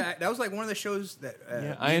and Yeah. Lisa. That was like one of the shows that. Yeah, me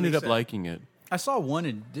I and ended up Lisa- liking it. I saw one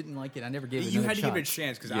and didn't like it. I never gave it You another had to give it a chance.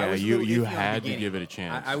 chance because Yeah, I was a you little iffy on the had to beginning. give it a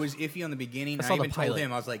chance. I was iffy on the beginning. I I, saw the even told pilot.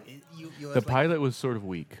 him I was like, The pilot was sort of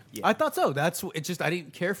weak. Yeah. I thought so. That's it. Just I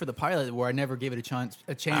didn't care for the pilot, where I never gave it a chance.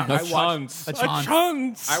 I A chance. watched- A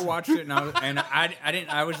chance. I watched it and I didn't.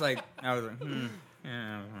 I was like, yeah, I don't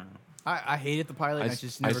know. I hated the pilot. And I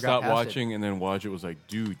just never got stopped past watching, and then Wajid was like,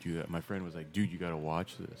 "Dude, do that." My friend was like, "Dude, you got to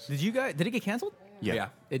watch this." It. Did you guys? Did it get canceled? Yeah.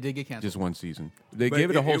 It did get canceled. Just one season. They But gave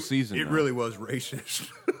it a whole season. It though. really was racist.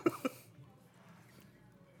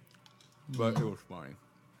 But it was funny.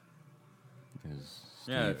 As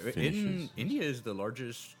Yeah, Steve finishes. India is the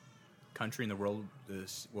largest country in the world.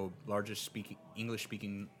 Largest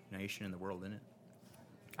English-speaking nation in the world, isn't it?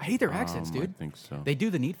 I hate their accents, I dude. think so. They do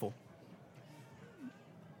the needful.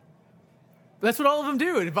 That's what all of them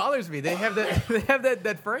do. It bothers me. They have that. They have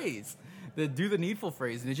that phrase, the "do the needful"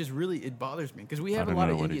 phrase, and it just really bothers me because we I have a don't lot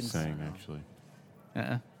know of what Indians. he's saying actually.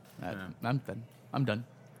 I'm done. I'm done.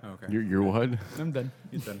 Okay. You're what? I'm done.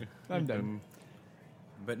 You're done. I'm done.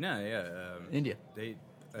 But no, yeah. India. They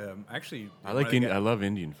actually. I like I love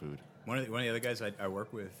Indian food. One of the other guys I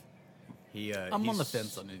work with. He. I'm on he's- the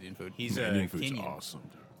fence on Indian food. He's Indian food's Kenyan. awesome.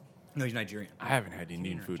 Dude. No, he's Nigerian. I haven't had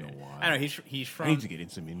Indian food in a while. I know he's from. I need to get in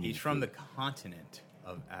some Indian He's from food. the continent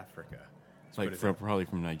of Africa. Let's Like put it from, there. probably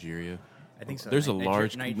from Nigeria. I think so. There's a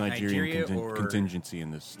large Nigeria Nigerian or- contingency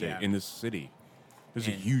in this state, Yeah. in this city. There's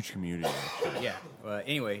a And- huge community. Actually. Yeah.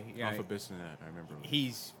 Anyway, yeah, Off of Bissonnette, I remember.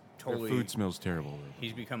 he's Their totally. food smells terrible. Though.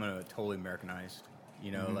 He's becoming a totally Americanized.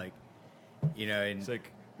 You know, like, you know, and It's like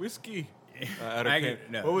whiskey.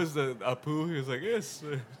 no. What was the Apu? He was like, yes.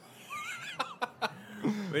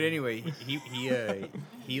 But anyway,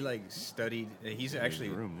 he like studied. He's actually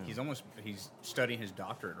room now. he's studying his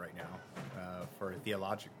doctorate right now for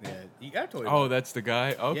theological. You got to. Oh, that's the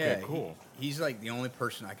guy. Okay, yeah, cool. He's like the only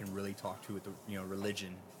person I can really talk to with the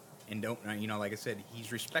religion, and don't like I said,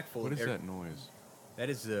 he's respectful. What of is that noise? That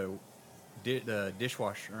is the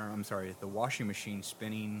dishwasher. I'm sorry, the washing machine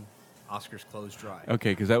spinning Oscar's clothes dry.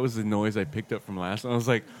 Okay, because that was the noise I picked up from last one. I was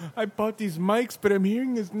like, I bought these mics, but I'm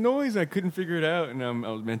hearing this noise. I couldn't figure it out, and I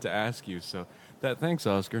was meant to ask you. So, thanks,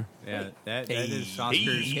 Oscar. Yeah, that is Hey.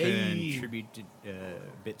 Oscar's Hey. contributed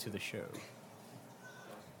bit to the show.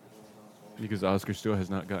 Because Oscar still has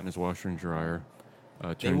not gotten his washer and dryer.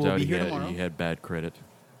 Turns will out be he here had, tomorrow. he had bad credit.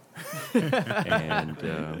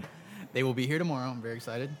 And They will be here tomorrow. I'm very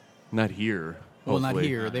excited. not here. Well, not Hopefully.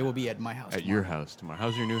 here. They will be at my house. At your house tomorrow.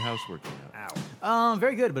 How's your new house working out? Ow.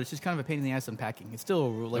 Very good, but it's just kind of a pain in the ass unpacking. It's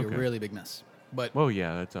still like Okay. a really big mess. But Well,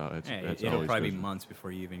 yeah, that's all. Yeah, That's it'll always probably be goes- months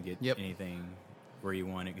before you even get Yep. anything where you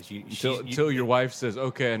want it because Until your wife says,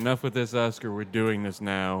 "Okay, enough with this, Oscar. We're doing this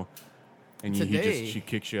now," and Today- she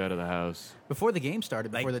kicks you out of the house. before the game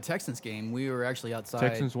started, before Like- the Texans game, we were actually outside.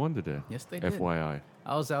 Texans won today. Yes, they did. FYI.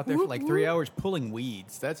 I was out there for like 3 hours pulling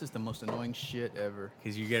weeds. That's just the most annoying shit ever.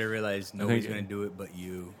 because you got to realize nobody's going to do it but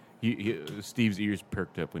you. Steve's ears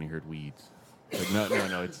perked up when he heard weeds. Like,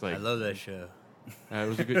 no. It's like I love that show. it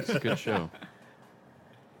was a good show.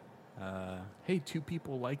 Hey, 2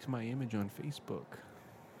 people liked my image on Facebook.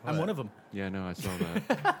 I'm one of them. Yeah, no, I saw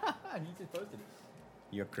that. You just posted it.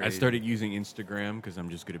 You're I crazy. started using Instagram because I'm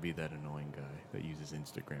just going to be that annoying guy that uses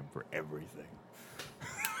Instagram for everything.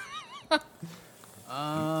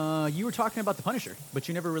 You were talking about the Punisher, but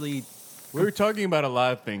you never really. We were talking about a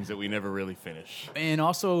lot of things that we never really finish. And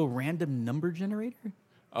also random number generator.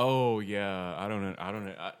 Oh yeah, I don't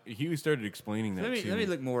know. He started explaining that. Let me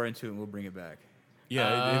look more into it and we'll bring it back.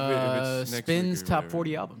 Yeah, if it's next Spin's week or top whatever.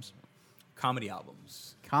 40 albums, Comedy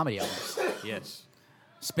albums. comedy albums. Yes.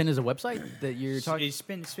 Spin is a website that you're talking. It's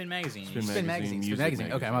Spin Magazine. Spin magazine. Music Spin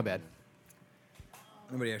magazine. Okay, my bad.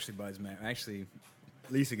 Nobody actually buys Actually,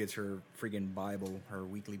 Lisa gets her freaking Bible, her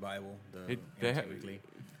weekly Bible, the they ha- Weekly.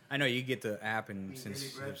 I know you get the app, and since you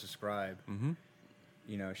subscribe,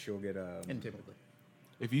 you know she'll get a. Typically.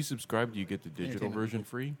 If you subscribe, do you get the digital Entertainment version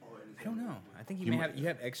free? I don't know. I think you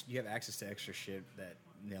have access to extra shit that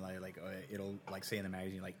it'll like say in the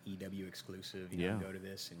magazine like EW exclusive. You know, Yeah. go to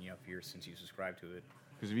this and since you subscribe to it.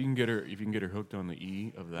 Because if you can get her hooked on the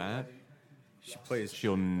E of that, She plays.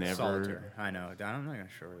 she'll never. Solitaire. I know. I'm not gonna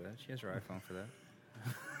show her that. She has her iPhone for that.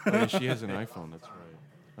 Oh, yeah, she has an iPhone. That's right.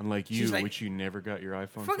 Unlike you, She's like- which you never got your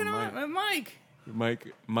iPhone Fucking from Mike.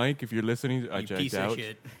 Mike. Mike, if you're listening, I You piece doubt. of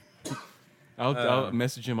shit. I'll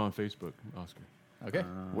message him on Facebook, Oscar. Okay.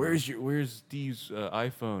 Where's Steve's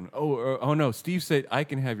iPhone? Oh no, Steve said I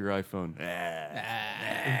can have your iPhone.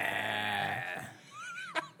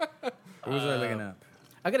 What was I looking up?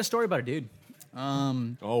 I got a story about a dude.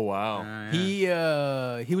 Oh wow. He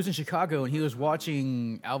was in Chicago and he was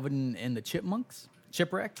watching Alvin and the Chipmunks.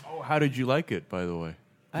 Shipwreck. Oh, how did you like it, by the way?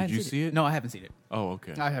 I Did haven't you seen see it? No, I haven't seen it. Oh,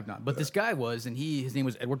 okay. I have not. But this guy was, and his name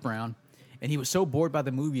was Edward Brown, and he was so bored by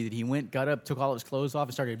the movie that he got up, took all his clothes off,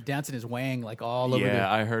 and started dancing his wang like all over Yeah,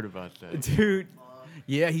 I heard about that. dude.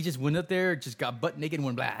 Yeah, he just went up there, just got butt naked and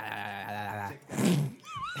went blah. blah, blah,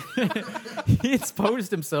 blah. He exposed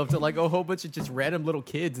himself to like a whole bunch of just random little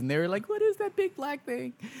kids, and they were like, "What is that big black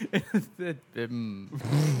thing?"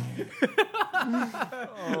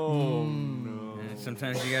 Oh no.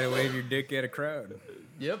 Sometimes you gotta wave your dick at a crowd.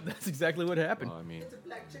 Yep, that's exactly what happened. Well, I mean, It's a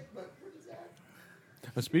black chick, but what is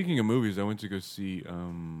that? speaking of movies, I went to go see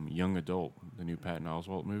Young Adult, the new Patton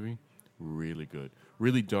Oswalt movie. Really good,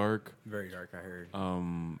 really dark. Very dark, I heard.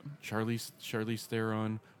 Charlize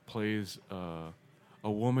Theron plays a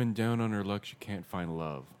woman down on her luck. She can't find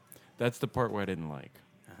love. That's the part where I didn't like,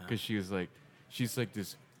 because she's like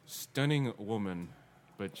this stunning woman,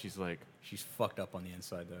 but she's like, She's fucked up on the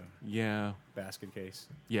inside, though. yeah, Basket case.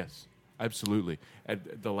 yes, absolutely.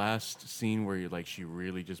 At the last scene where she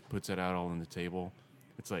really just puts it out all on the table,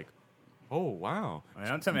 it's like, oh wow. I mean,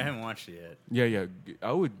 don't tell me I haven't watched it yet. Yeah.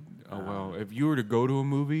 I would. Oh well, if you were to go to a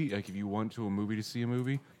movie, like if you went to a movie to see a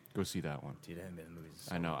movie, go see that one. Dude, I haven't been in the movies.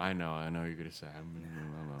 I know. You're gonna say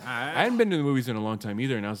I hadn't been to the movies in a long time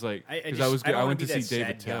either, and I was like, because I went to see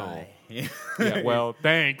David Tell. Yeah, well,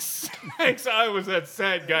 thanks. I was that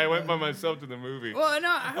sad guy. I went by myself to the movie. Well, no,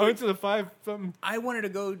 I went to the 5 something. I wanted to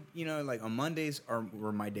go, like on Mondays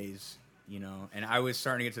were my days, and I was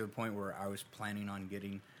starting to get to the point where I was planning on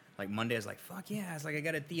getting, like Monday, I was like, fuck yeah, it's like I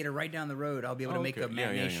got a theater right down the road. I'll be able to make a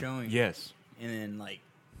matinee showing. Yes. And then, like,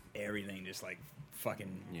 everything just, like,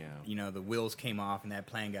 fucking, Yeah. The wheels came off and that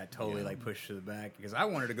plan got totally, like, pushed to the back. Because I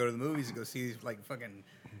wanted to go to the movies and go see these, like, fucking,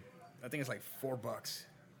 I think it's like $4,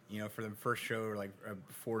 for the first show, or like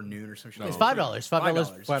before noon or some shit. It's $5.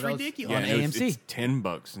 $5. It's ridiculous. on AMC. It's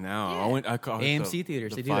 $10 now. Yeah. I caught AMC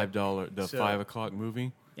theaters, The they do that. $5, the So- 5 o'clock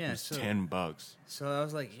movie. Yeah, It's so- $10. So I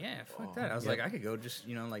was like, yeah, fuck that. I was like, I could go just,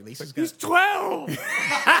 like Lisa's He's got. 12.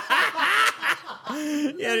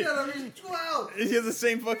 You gotta reach 12. He has the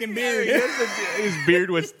same fucking beard. His beard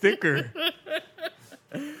was thicker.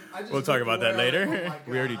 I just We'll talk about that looked away, later. oh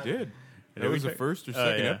my We already God. did. That we was the pick- first or Oh,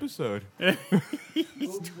 second yeah. episode. What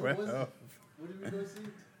was it? What did we go see?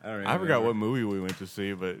 I forgot what movie we went to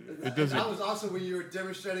see, but it doesn't. That was also when you were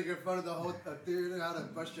demonstrating in front of the whole theater how to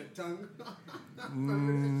brush your tongue.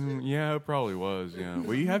 Yeah, it probably was. Yeah,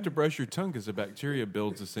 well, you have to brush your tongue because the bacteria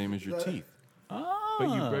builds the same as your teeth. Oh,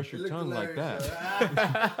 but you brush It your looked tongue like hilarious,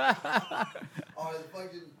 that. Oh, the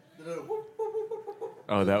fucking the little whoop, whoop, whoop, whoop,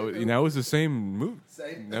 whoop. That was the same move.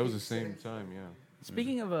 Same That was thing, the same same time, yeah.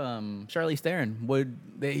 Speaking of Charlize Theron,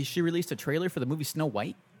 she released a trailer for the movie Snow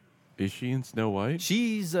White. Is she in Snow White?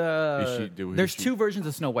 She's there's two versions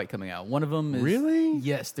of Snow White coming out. One of them is Really?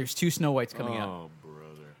 Yes, there's two Snow Whites coming out. Oh,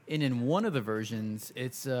 brother. And in one of the versions,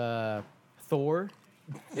 it's Thor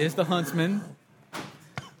is the huntsman.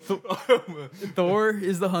 Thor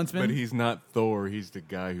is the huntsman. But he's not Thor. He's the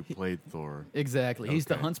guy who played Thor. Exactly. He's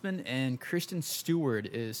the Okay. huntsman, and Kristen Stewart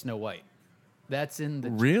is Snow White. That's in the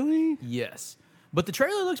Really? Yes. But the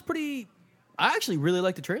trailer looks pretty. I actually really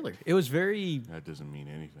like the trailer. It was very. That doesn't mean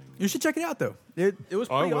anything. You should check it out, though. It was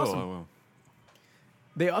I pretty will. awesome. I will.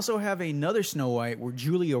 They also have another Snow White where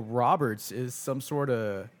Julia Roberts is some sort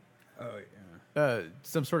of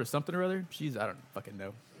something or other. I don't fucking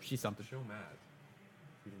know. She's something. Show Matt.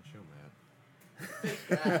 You didn't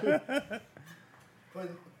show Matt. But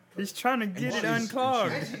He's trying to get it she's-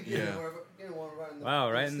 unclogged. actually, Yeah. getting one right in the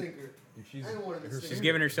Wow, right in- stinker. She's, I didn't want it to She's stink.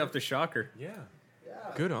 giving herself the shocker. yeah. Yeah,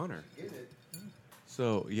 Good on her. get it.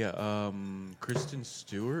 So Kristen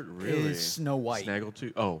Stewart really Is Snow White.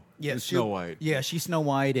 Snaggletooth. Oh, Yeah, who's Snow White. Yeah, she's Snow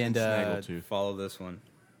White and Snaggletooth. Follow this one.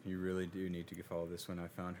 You really do need to follow this one. I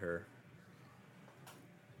found her.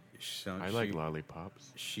 I like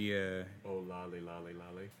lollipops. She Oh, lolly.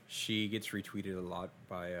 she gets retweeted a lot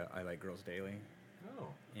by I Like Girls Daily, Oh.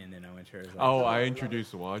 and then I went to her. Oh, I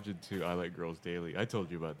introduced Wajid to I Like Girls Daily. I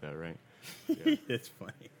told you about that, right? Yeah. It's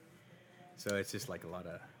funny. So it's just like a lot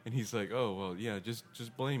of. And he's like, "Oh, well, yeah, just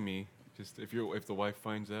blame me. Just if the wife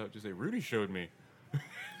finds out, just say Rudy showed me."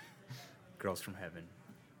 Girls from Heaven.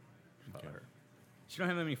 Follow Okay. her. She don't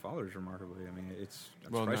have that many followers, remarkably. I mean, I'm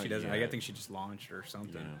Well, surprised not she doesn't. yet. I think she just launched or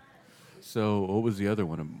something. Yeah. So what was the other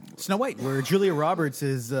one? Snow White, where Julia Roberts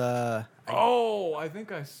is. Oh, I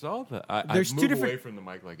think I saw that. There's I two moved different- away from the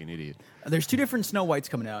mic like an idiot. There's two different Snow Whites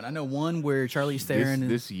coming out. I know one where Charlize Theron.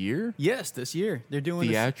 This year, Yes, this year they're doing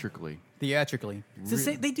this theatrically. theatrically. It's the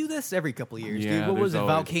same- they do this every couple of years, Yeah, dude. What was it? there's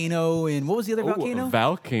always- Volcano and what was the other Volcano?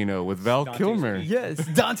 Volcano with Val Dante's Kilmer. Peak. Yes,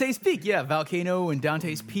 Dante's Peak. Yeah, Volcano and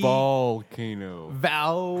Dante's Peak. Volcano.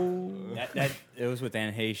 Val. That it was with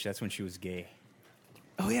Anne Heche. That's when she was gay.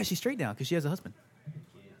 Oh yeah, she's straight now because she has a husband.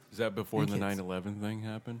 Is that before And the kids. 9/11 thing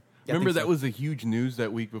happened? Yeah, I Remember think that so. was a huge news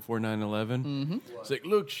that week before 9/11? Mm-hmm. It's like,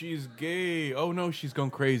 look, she's gay. Oh no, she's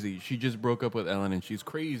gone crazy. She just broke up with Ellen, and she's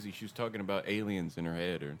crazy. She's talking about aliens in her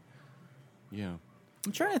head, or yeah.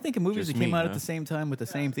 I'm trying to think of movies Just that came me, out huh? at the same time with the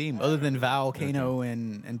same theme, other than Volcano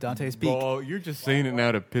and Dante's Peak. Oh, you're just saying it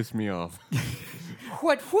now to piss me off.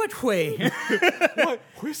 What way? What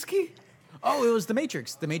whiskey? Oh, it was The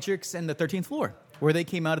Matrix and the 13th Floor, where they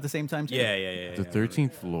came out at the same time too. yeah. The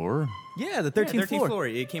 13th floor. Yeah, the Yeah, 13th, floor. floor.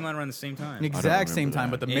 It came out around the same time. Exact same remember time,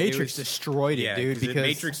 that. but The It Matrix was- destroyed it, yeah, dude. the Because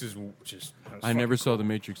Matrix is just. I never saw The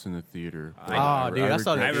Matrix in the theater. I- but Oh, dude, I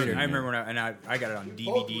saw regret that I theater. seeing remember it. when I got it on Both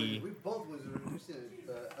DVD. was, we both was releasing it.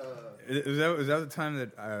 Was that the time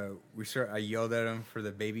that I yelled at him for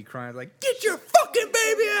the baby crying? I was like, "Get your fucking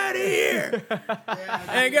baby out of here!" Yeah,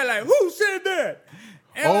 And I got like, "Who said that?"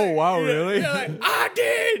 And Oh, like, wow, yeah, really? yeah, like, I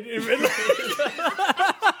did.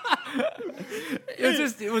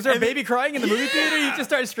 was there a baby crying in the movie theater? You just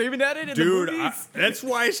started screaming at it in Dude, the movies? that's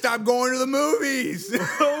why I stopped going to the movies.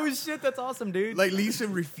 Oh shit, that's awesome, dude. Like Lisa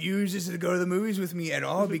refuses to go to the movies with me at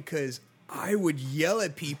all because I would yell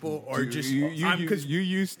at people or just you because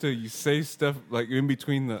used to say stuff like in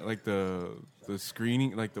between the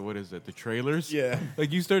screening, like the what is it, the trailers? Yeah.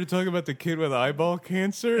 Like you started talking about the kid with eyeball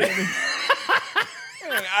cancer.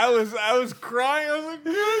 And I was crying.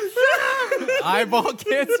 I was like, Eyeball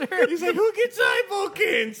cancer. he's like, who gets eyeball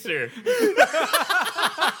cancer?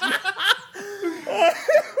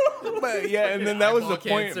 But yeah, and then that was the Eyeball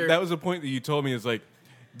point. cancer. That was the point that you told me is like,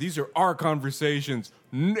 these are our conversations.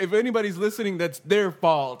 If anybody's listening, that's their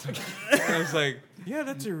fault. And I was like, yeah,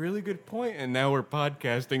 that's a really good point. And now we're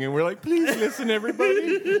podcasting, and we're like, please listen,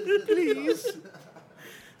 everybody, please.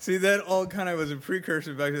 see that all kind of was a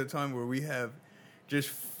precursor back to the time where we have just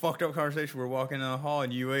fucked up conversation. We're walking down the hall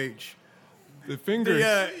in UH. The fingers.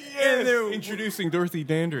 Yeah, Yes. and they're- Introducing Dorothy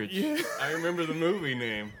Dandridge. Yeah. I remember the movie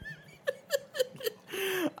name.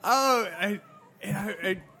 Oh,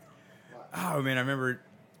 oh man, I remember.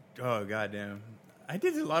 Oh goddamn, I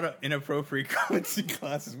did a lot of inappropriate comments in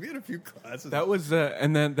classes. We had a few classes. That was,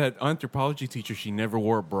 and then that anthropology teacher, she never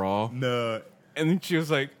wore a bra. no. And then she was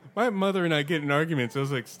like, my mother and I get in arguments. I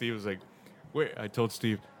was like, Steve was like, wait, I told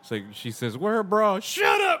Steve, it's like, she says, wear a bra.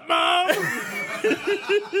 Shut up, Mom!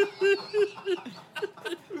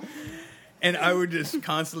 And I would just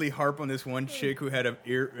constantly harp on this one chick who had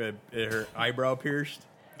her eyebrow pierced.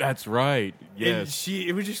 That's right. Yes. And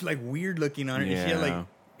it was just like weird looking on her. Yeah. And she had like,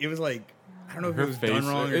 it was like, I don't know if Her it was face. done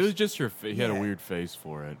wrong. It was just her face. He had a Yeah. weird face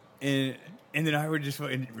for it. And then I would just,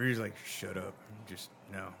 and we were just like, shut up. Just,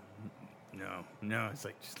 no. It's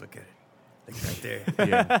like, just look at it. Like right there.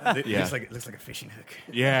 Yeah. It Yeah. looks like a fishing hook.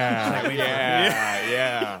 Yeah.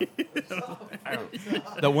 Yeah.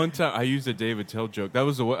 That one time I used a David Tell joke. That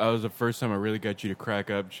was the first time I really got you to crack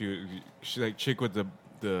up. She like chick with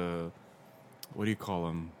the what do you call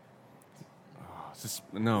them?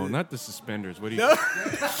 No, not the suspenders. What do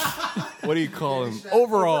you call them?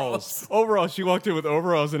 Overalls. Overalls. She walked in with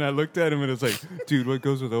overalls, and I looked at him, and I was like, "Dude, what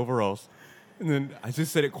goes with overalls?" And then I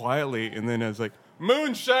just said it quietly, and then I was like,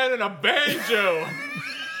 "Moonshine and a banjo."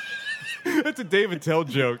 That's a David Tell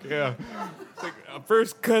joke. Yeah, it's like a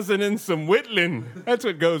first cousin and some whittling. That's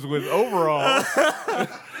what goes with overalls.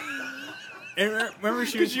 And remember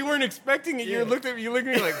she Because was, you weren't expecting it. You looked at me like,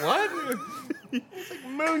 "What?" It's like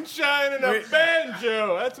moonshine and a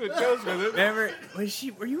banjo. That's what goes with it. remember,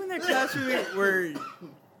 were you in that class with me where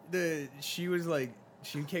she was like,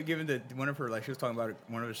 she kept giving one of her, like, she was talking about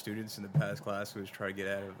one of her students in the past class who was trying to get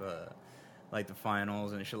out of, like, the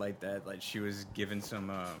finals and shit like that. Like, she was given some,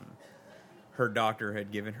 her doctor had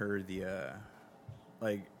given her the,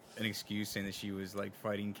 like, an excuse saying that she was, like,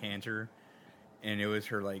 fighting cancer. And it was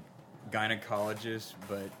her, like, gynecologist,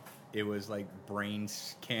 but it was, like, brain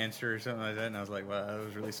cancer or something like that. And I was like, wow, that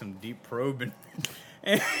was really some deep probing.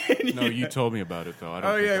 No, you told me about it though. I don't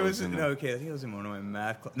Oh think yeah, I it was in no, there. okay. I think it was in one of my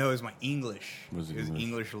math. No, it was my English. It was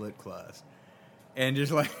English lit class, and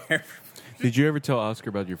just like, Did you ever tell Oscar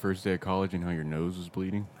about your first day of college and how your nose was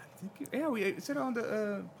bleeding? yeah, we said on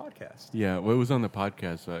the podcast. Yeah, well, it was on the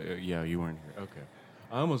podcast. Yeah, you weren't here. Okay.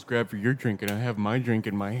 I almost grabbed for your drink, and I have my drink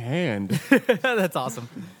in my hand. That's awesome.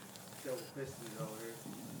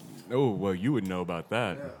 Oh, well, you would know about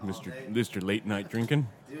that, Yeah, Mr. Late Night Drinking.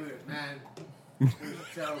 Dude, man. It was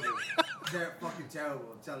terrible. Fucking terrible.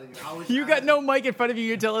 I'm telling you. You got no mic in front of you.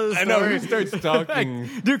 You're telling the I story. know, he starts talking.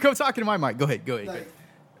 Dude, come talk into my mic. Go ahead. Like,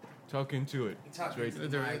 Talk into it. It's right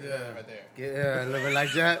right there. Yeah, a little bit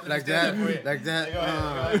like that, like that, like that,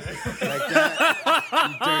 like that.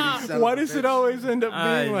 You dirty son Why of a does it bitch. always end up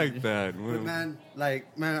being like that? But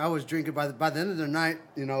man, I was drinking by the end of the night.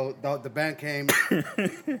 You know, the band came.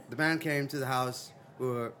 The band came to the house. We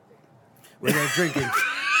were there drinking.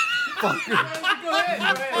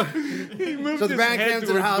 He moved So the his band head came to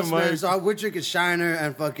the towards house, mic. man. So we're drinking Shiner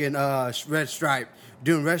and fucking Red Stripe.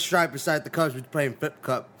 Doing Red Stripe beside the cups, we're playing Flip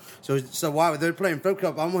Cup. So while they're playing Flip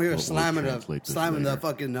Cup, I'm over here We'll slamming translate this the later.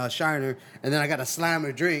 fucking Shiner, and then I got to slam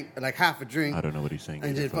a drink, like half a drink. I don't know what he's saying.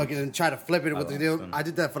 And either, just folks. fucking try to flip it with the deal. I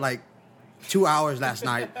did that for like 2 hours last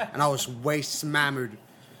night, and I was way smammered,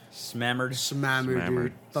 Smammered.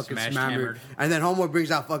 dude, fucking Smashed smammered. hammered. And then Homeboy brings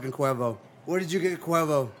out fucking Cuervo. Where did you get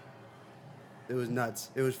Cuervo? It was nuts.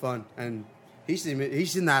 It was fun, and he's seen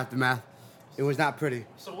the aftermath. It was not pretty.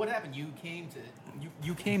 So what happened? You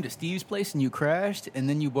came to Steve's place and you crashed, and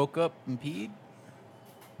then you woke up and peed.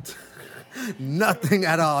 Nothing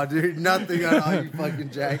at all, dude. Nothing at all. You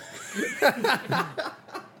fucking jack.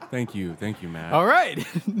 Thank you, Matt. All right.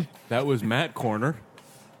 That was Matt Corner.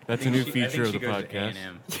 That's a new I think feature of she the goes to podcast.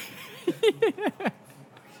 A&M.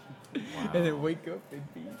 And then wake up and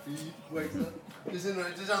pee. Wakes up. Just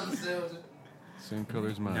on the stairs. Same color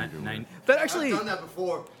as mine. Joey. Nine. That actually I've done that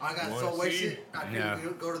before. I got so wasted. I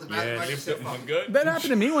couldn't go to the bathroom. I just said, fuck. Good. that happened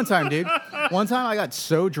to me one time, dude. One time I got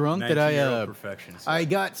so drunk that 19-year-old perfection. I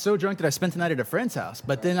got so drunk that I spent the night at a friend's house.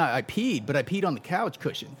 But then I peed, but I peed on the couch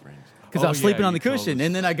cushion because I was sleeping on the cushion,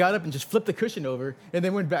 and then I got up and just flipped the cushion over, and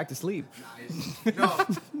then went back to sleep. Nice. No,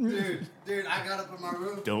 dude, I got up in my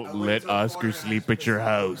room. I Don't went let to the Oscar corner and sleep I at your pissed.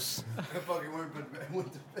 house. I fucking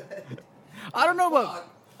went to bed. I don't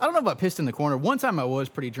know about pissed in the corner. One time I was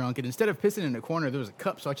pretty drunk, and instead of pissing in the corner, there was a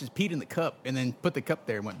cup, so I just peed in the cup and then put the cup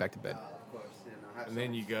there and went back to bed. Of course, you know, I have And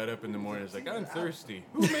then you got up in the morning. It's like I'm thirsty.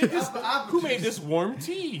 some- Who made this warm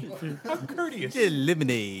tea? How courteous.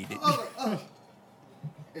 Lemonade.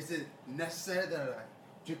 Is it necessary that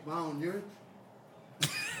I drink my own urine?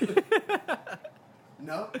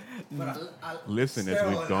 No. But I Listen, as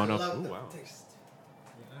sterile we've and gone I up. love Oh the wow. taste.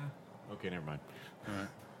 Okay, never mind.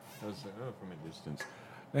 That was from a distance.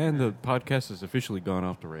 And the podcast has officially gone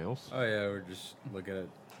off the rails. Oh yeah, we're just looking at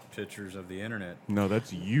pictures of the internet. No,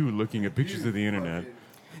 that's you looking at pictures of the internet.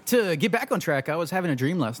 To get back on track, I was having a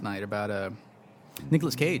dream last night about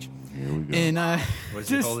Nicolas Cage. Here we go. And Was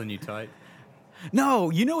he holding you tight? no,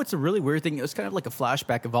 you know it's a really weird thing. It was kind of like a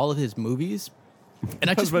flashback of all of his movies. And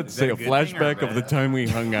I I was just about to say a that a good thing or flashback of the bad? time we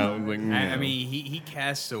hung out. Like, I no. mean, he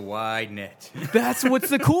casts a wide net. that's what's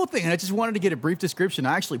the cool thing. And I just wanted to get a brief description.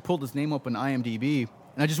 I actually pulled his name up on IMDb,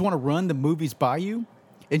 and I just want to run the movies by you,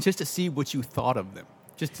 and just to see what you thought of them.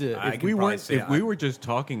 Just to, I if can we probably weren't, say if we were just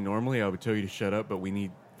talking normally, I would tell you to shut up. But we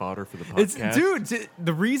need fodder for the it's, podcast. dude,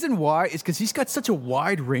 the reason why is because he's got such a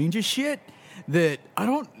wide range of shit that I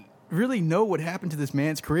don't really know what happened to this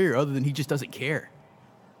man's career other than he just doesn't care.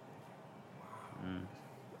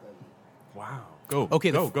 Wow. Go.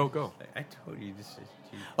 Okay, Go. I told you this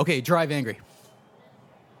is. Okay, Drive Angry.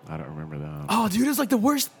 I don't remember that. Oh, dude, it's like the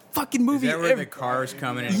worst fucking Is movie that where ever. the car's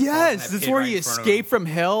coming in? Yes, this is where he escaped from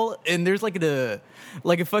hell, and there's like a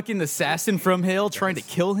fucking assassin from hell trying to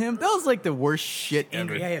kill him. That was like the worst shit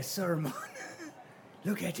ever. Angry Eye of Saruman.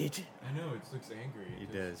 Look at it. I know it looks angry. He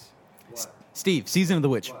does. Steve, Season of the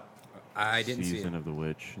Witch. I didn't see Season it. of the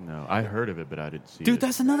Witch. No, I heard of it, but I didn't see it. Dude,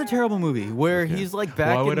 that's another terrible movie where Okay. he's like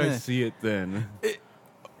back Why would in I the. see it then?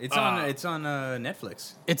 It's on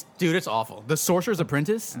Netflix. It's awful. The Sorcerer's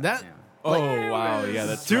Apprentice. That Yeah. Oh wow, yeah,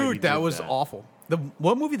 that's right, he dude, that did was awful. The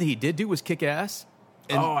one movie that he did do was Kick Ass.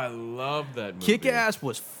 And Oh, I love that movie. Kick Ass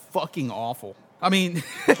was fucking awful. I mean,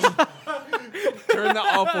 Turn the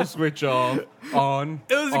awful switch off. On.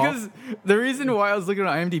 it was because the reason why I was looking at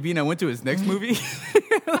IMDb and I went to his next movie,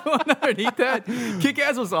 the one underneath that, Kick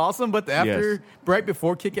Ass was awesome, but right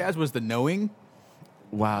before Kick Ass was The Knowing.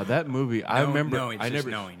 Wow, that movie. I remember. No, it's I just never.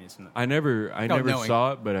 knowing. It's not. I never Knowing.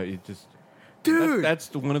 saw it, but it just. Dude.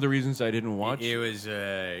 that's one of the reasons I didn't watch. It was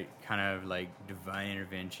kind of like divine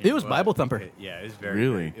intervention. It was but Bible thumper. Yeah, it was very.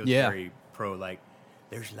 Really? It was Yeah. very pro. Like,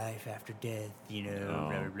 there's life after death. You know, Oh.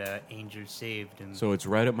 blah blah blah. Angels saved him. So it's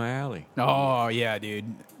right up my alley. Oh yeah,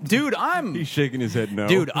 dude, I'm He's shaking his head no.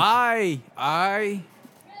 dude. I,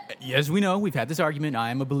 as we know, we've had this argument.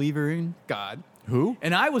 I am a believer in God, Who?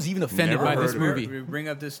 and I was even offended Never by this heard of it. movie. We bring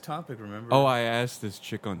up this topic. Remember? Oh, I asked this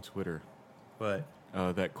chick on Twitter What?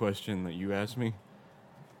 that question that you asked me,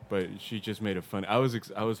 but she just made a fun. I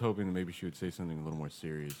was hoping that maybe she would say something a little more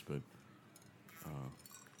serious, but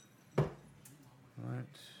What?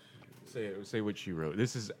 say what she wrote.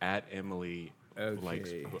 This is at Emily.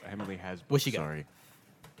 Okay. Emily has. What she got? Sorry.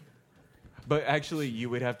 But actually,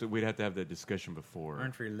 we'd have to have that discussion before.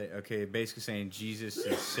 Aren't related. Okay, basically saying Jesus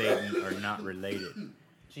and Satan are not related.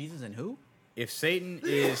 Jesus and who? If Satan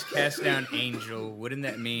is cast down angel, wouldn't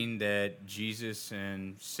that mean that Jesus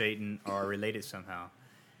and Satan are related somehow?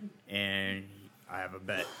 And I have a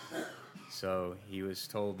bet. So he was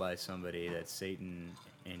told by somebody that Satan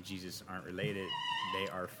and Jesus aren't related. They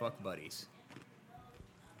are fuck buddies.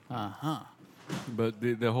 But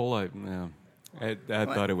the whole I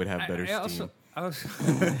thought it would have better steam. I was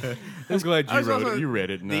I'm glad I was you wrote also it. You read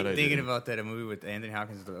it, not I thinking didn't. about that movie with Anthony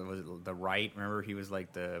Hopkins. Was it The Rite? Remember, he was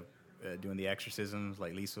like the doing the exorcisms.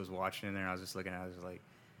 Like Lisa was watching in there. And I was just looking at it. I was like,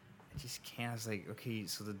 I just can't. I was like, okay,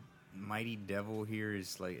 so the mighty devil here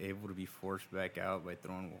is like able to be forced back out by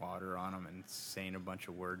throwing water on him and saying a bunch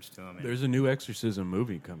of words to him. And There's a new exorcism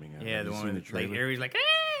movie coming out. yeah, Have the you one seen with, the like trailer? Aries, like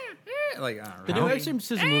like I don't The know. new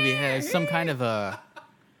Exorcism movie has some kind of a.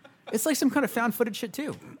 It's like some kind of found footage shit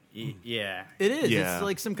too. Yeah, It is. Yeah. It's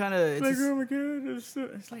like some kind of. It's oh my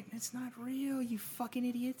god! it's like it's not real, you fucking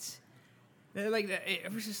idiots. They're like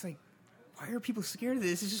it was just like, why are people scared of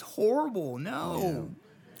this? It's just horrible. No.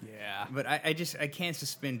 yeah. But I can't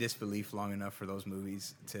suspend disbelief long enough for those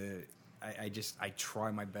movies to. I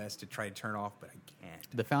try my best to try to turn off, but I can't.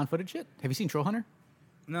 The found footage shit. Have you seen Troll Hunter?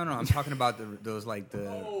 No, I'm talking about those like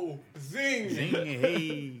the Zing!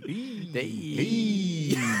 hey.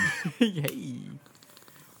 Hey.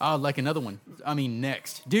 Oh, like another one. I mean,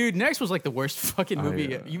 Next. Dude, Next was like the worst fucking movie.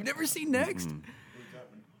 yeah. You've never seen Next?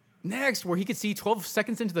 Next, where he could see 12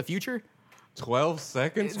 seconds into the future? 12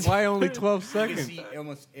 seconds? Why only 12 You can seconds? see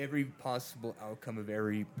almost every possible outcome of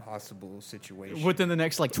every possible situation. Within the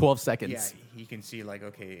next like 12 yeah, seconds. he can see like,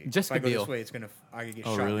 okay, Jessica if I go Biel. this way, it's gonna I could get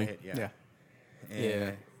Oh, shot really? in the head. Yeah.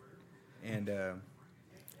 Yeah. And that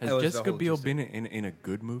Has was the Jessica whole Biel gist of been in a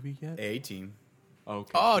good movie yet? A-Team.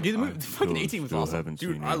 Okay. Oh, dude, the I fucking A-Team was still awesome. haven't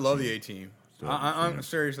Dude, seen I love the A-Team. A-Team. Still haven't seen I'm it.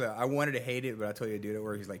 seriously, I wanted to hate it, but I told you a dude at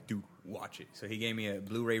work, he's like, dude, watch it. So he gave me a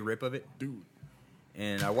Blu-ray rip of it. Dude.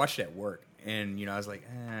 And I watched it at work. And, I was like,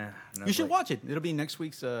 And I You was should like, watch it. It'll be next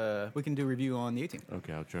week's. We can do a review on the A-Team.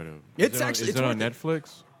 Okay, I'll try to. It's is it on, actually- Is it's it on worth it.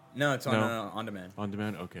 Netflix? No, it's on No. on demand. On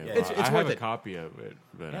demand? Okay. Yeah. Well, It's I have worth a it. copy of it,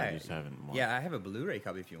 but I just haven't watched Yeah, I have a Blu-ray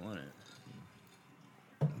copy if you want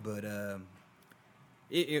it. But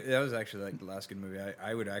that was actually like the last good movie.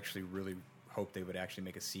 I would actually really hope they would actually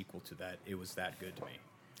make a sequel to that. It was that good to me.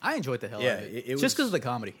 I enjoyed the hell Yeah, out of it. it Just was- because of the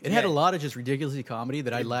comedy. It yeah. had a lot of just ridiculously comedy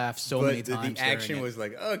that I laughed so many But times. the action was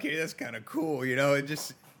like, okay, that's kind of cool, you know. It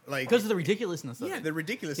just like because of the ridiculousness of yeah, it. the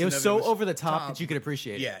ridiculousness. It was so over the top that you could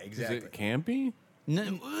appreciate it. Yeah, Is exactly. it campy?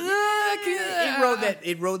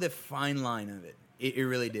 It rode that fine line of it. It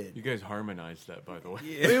really did. You guys harmonized that, by the way.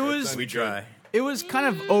 It was- we try. It was kind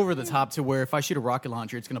of over the top to where if I shoot a rocket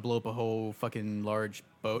launcher, it's going to blow up a whole fucking large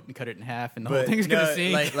boat and cut it in half, and the whole thing's going to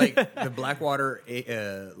sink. Like the Blackwater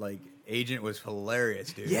agent was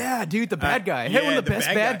hilarious, dude. yeah, dude, the bad guy. Hey, one of the best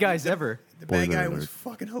bad guys ever. The bad Spoiler guy alert. was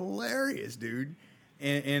fucking hilarious, dude.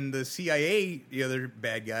 And the CIA, the other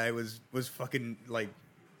bad guy, was fucking like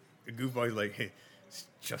a goofball. He's like, hey, it's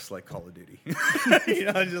just like Call of Duty. You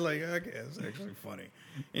know, just like, okay, that's actually funny.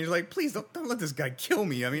 And he's like, please don't let this guy kill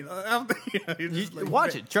me. I mean, you know, you're just like,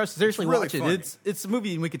 Watch it. Trust. Seriously, really watch it. funny. It's a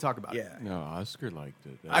movie and we could talk about it. Yeah. No, Oscar liked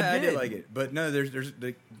it. I did. did like it, but no,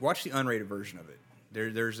 watch the unrated version of it.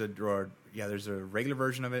 There's a regular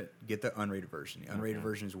version of it. Get the unrated version. The unrated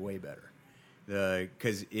version is way better,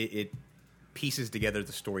 because it pieces together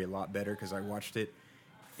the story a lot better. Because I watched it,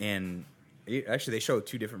 and actually they show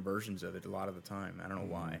two different versions of it a lot of the time. I don't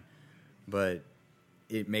know why, but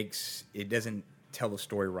it doesn't tell the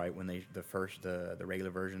story right when the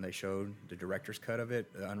regular version they showed, the director's cut of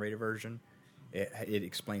it, the unrated version. It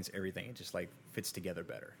explains everything. It just like fits together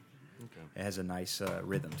better. Okay. It has a nice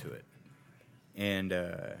rhythm to it. And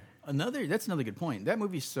That's another good point. That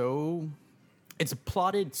movie's it's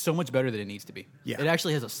plotted so much better than it needs to be. Yeah. It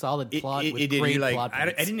actually has a solid plot with did. great You're like, plot I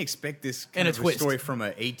points. didn't expect this And kind a of a twist. story from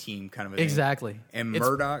an A-Team kind of a thing. Exactly. And It's-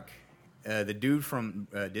 Murdoch, the dude from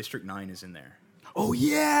District 9 is in there. Oh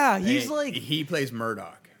yeah, he's And like he plays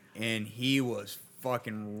Murdoch, and he was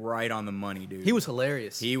fucking right on the money, dude. he was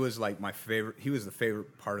hilarious. He was like my favorite. He was the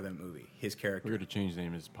favorite part of that movie. His character. We're going to change the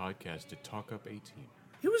name of this podcast to Talk Up 18.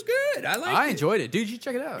 He was good. I liked it. I enjoyed it, dude. You should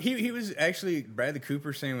check it out. He was actually Bradley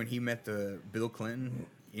Cooper saying when he met the Bill Clinton,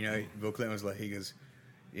 you know, Bill Clinton was like, he goes,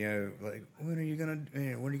 you know, like, when are you gonna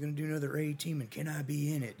do another A-Team and can I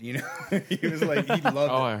be in it? You know, he was like, he loved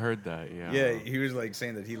Oh, it. I heard that. Yeah. Yeah, he was like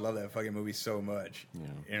saying that he loved that fucking movie so much. Yeah.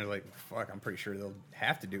 And it was like, fuck, I'm pretty sure they'll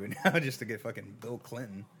have to do it now just to get fucking Bill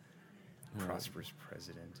Clinton, prosperous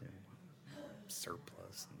president and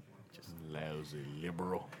surplus and just Lousy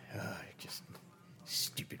liberal. just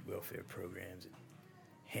stupid welfare programs and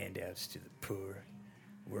handouts to the poor.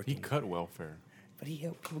 He Working, cut welfare. but he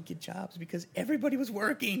helped people get jobs because everybody was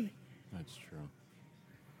working. That's true.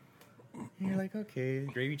 And you're like, okay,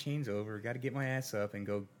 gravy chain's over. Got to get my ass up and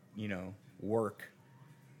go, you know, work.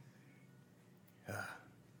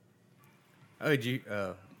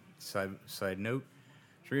 Side note.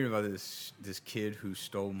 I was reading about this kid who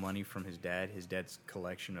stole money from his dad. His dad's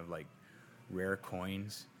collection of like rare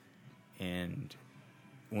coins, and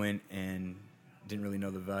went and didn't really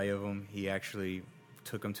know the value of them. He actually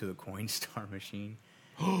took them to the Coinstar machine.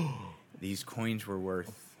 These coins were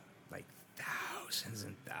worth like thousands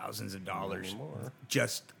and thousands of dollars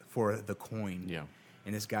just for the coin. Yeah.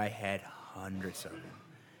 And this guy had hundreds of them.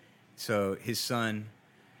 So his son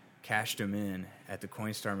cashed them in at the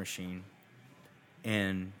Coinstar machine,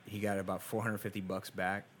 and he got about $450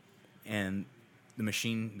 back. And the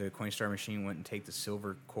Coinstar machine, went and take the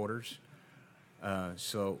silver quarters.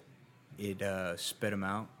 So it spit him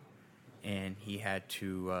out, and he had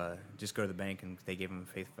to just go to the bank, and they gave him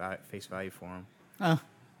face value for him.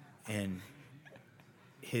 And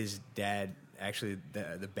his dad, actually,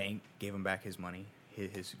 the bank gave him back his money,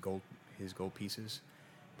 his gold pieces,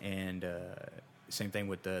 and same thing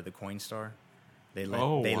with the Coinstar. They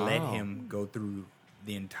let him go through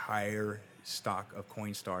the entire stock of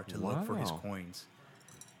Coinstar to look for his Wow. coins,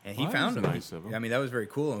 and he Well, found that them. was nice of him. I mean, that was very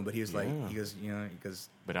cool of him. But he was like, Yeah. he goes, you know, because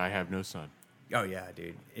But I have no son. oh yeah,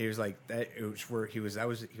 dude, it was like that. It was where he was. That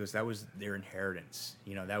was their inheritance.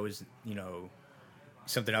 You know, that was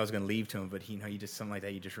something I was going to leave to him. But he just something like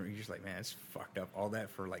that. You're just like, man, it's fucked up. All that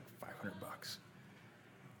for like $500.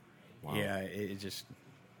 Wow. Yeah, it just,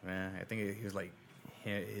 man. I think he was like,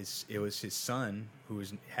 it was his son who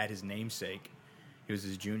had his namesake. He was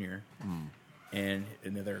his junior, and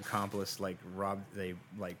another accomplice robbed. They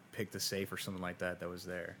picked the safe or something like that was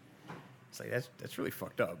there. It's like that's really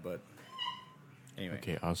fucked up. But anyway,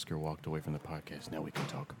 Okay, Oscar walked away from the podcast. Now we can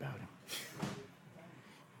talk about him.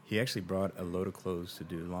 he actually brought a load of clothes to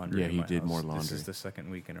do laundry. Yeah, in he my did house. more This laundry. is the second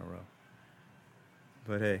week in a row.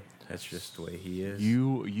 But hey, that's just the way he is.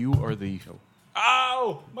 You are the.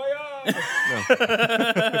 Ow! My eye!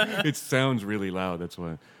 No. It sounds really loud. That's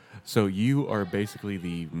why. So you are basically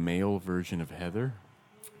the male version of Heather.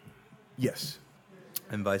 Yes,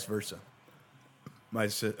 and vice versa.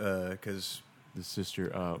 Because The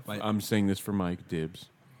sister. My- I'm saying this for Mike Dibs.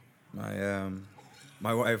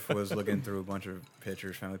 My wife was looking through a bunch of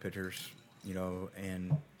pictures, family pictures,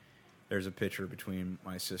 and there's a picture between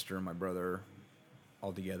my sister and my brother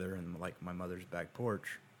all together in like my mother's back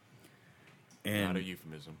porch. And Not a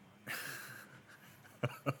euphemism.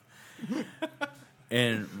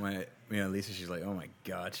 And Lisa, she's like, oh my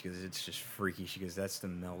God, she goes, it's just freaky. She goes, that's the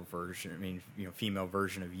male version. I mean, female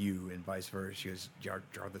version of you, and vice versa. She goes, y'all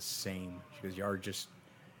are the same. She goes, y'all are just.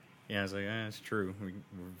 Yeah, I was like, it's true. We're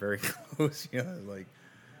very close.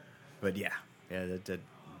 But yeah, that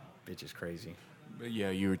bitch is crazy. But yeah,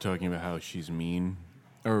 you were talking about how she's mean,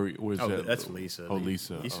 or was that? That's Lisa. Oh,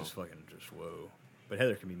 Lisa. Lisa's fucking just whoa. But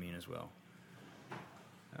Heather can be mean as well.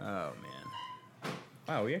 Oh man.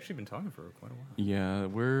 Wow, we actually been talking for quite a while. Yeah,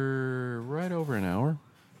 we're right over an hour.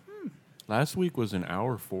 Last week was an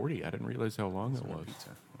hour 40. I didn't realize how long it was. Pizza.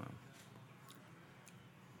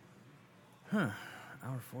 Wow.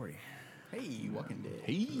 Hour 40. Hey, Walking Dead.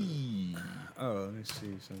 Hey. Oh, let me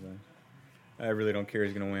see something. I really don't care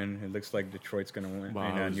who's going to win. It looks like Detroit's going to win. Well,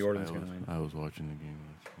 and New Orleans going to win. I was watching the game.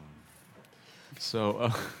 That's fine.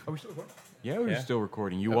 So, Are we still recording? yeah, we're Yeah. still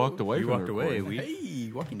recording. You walked away. You from walked the away. recording.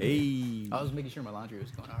 Hey, Walking Dead. Hey. I was making sure my laundry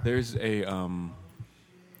was going on. There's a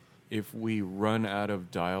if we run out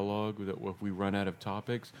of dialogue, if we run out of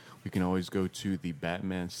topics, we can always go to the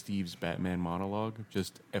Steve's Batman monologue.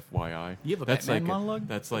 Just FYI, You have a that's Batman like monologue?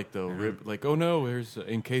 That's like the rip. Like, oh no, there's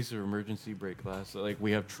in case of emergency, break glass. Like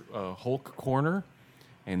we have Hulk corner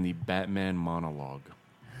and the Batman monologue.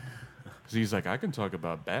 Because he's like, I can talk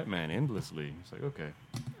about Batman endlessly. It's like, okay.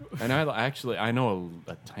 And I know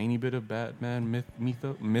a tiny bit of Batman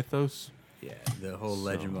mythos. Yeah, the whole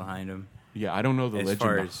legend behind him. Yeah, I don't know the As legend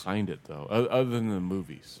far as- behind it though, other than the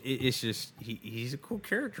movies. It's just he's a cool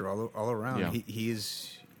character all around. Yeah.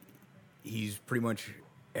 He's pretty much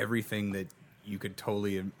everything that you could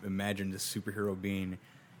totally imagine the superhero being,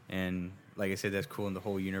 and like I said, that's cool in the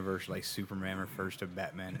whole universe. Like Superman refers to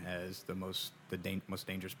Batman as the most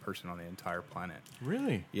dangerous person on the entire planet.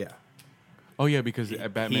 Really? Yeah, Oh yeah, because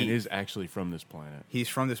Batman he- is actually from this planet. he's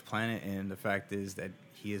from this planet, and the fact is that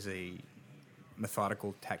he is a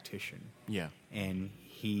methodical tactician. Yeah. And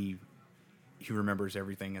he remembers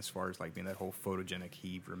everything as far as like being that whole photogenic.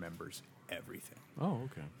 He remembers everything, Oh,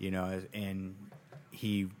 okay. and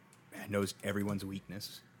he knows everyone's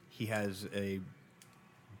weakness. He has a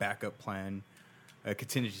backup plan, a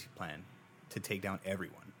contingency plan to take down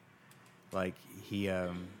everyone. Like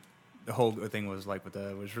the whole thing was like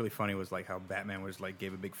what was really funny was like how Batman was like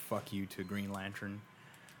gave a big fuck you to Green Lantern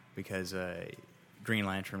because Green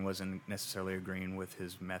Lantern wasn't necessarily agreeing with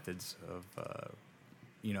his methods of,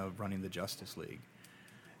 running the Justice League.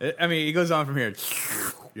 I mean, he goes on from here.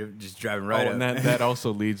 You're just driving right up. And that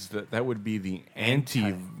also leads that would be the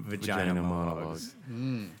anti-vagina monologue.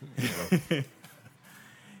 monologues.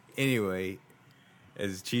 Anyway,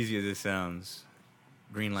 as cheesy as it sounds,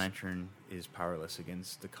 Green Lantern is powerless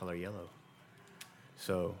against the color yellow.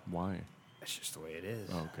 So Why? that's just the way it is.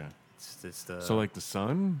 Oh, okay. It's the So like the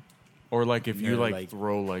sun, or like if you No, like like-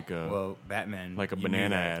 throw like a Batman like a you knew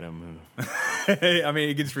banana that. at him. I mean,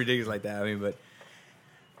 it gets ridiculous like that. I mean, but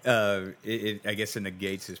I guess it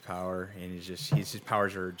negates his power, and it's just his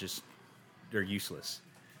powers are just they're useless.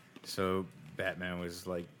 So Batman was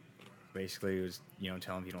like, basically, it was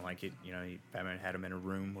telling him you don't like it. Batman had him in a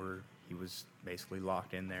room where he was basically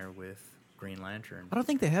locked in there with Green Lantern. I don't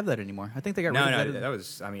think they have that anymore. I think they got No, rid no, of that. that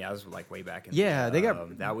was. I mean, I was like way back in. Yeah, the, they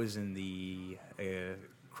got- that was in the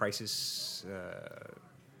Crisis.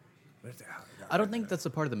 What the hell? I don't think that's a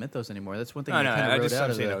part of the mythos anymore. That's one thing No, they no, kind I of wrote just out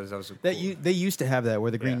of saying the, that was that cool. they used to have that where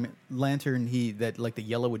the Green Yeah. Lantern that like the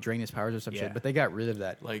yellow would drain his powers or some Yeah. shit, but they got rid of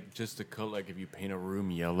that. Like just to cut, like if you paint a room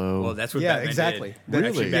yellow. Well, that's what Yeah, Batman exactly. did. That-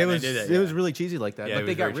 Actually, it Batman was did that, it yeah. was really cheesy like that, Yeah, but it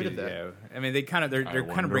they was got very rid of cheesy, that. Yeah. I mean, they're kind I of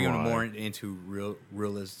wonder bringing why. more into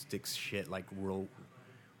realistic shit like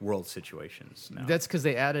world situations now. That's because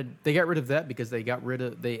they got rid of that because they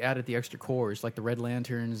added the extra cores like the Red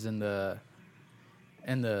Lanterns and the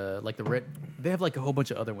like the red. They have like a whole bunch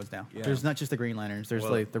of other ones now. Yeah. There's not just the Green Lanterns. There's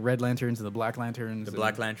Well- like the Red Lanterns and the Black Lanterns. The and-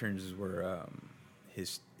 Black Lanterns were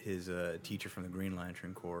his teacher from the Green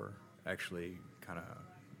Lantern Corps actually kind of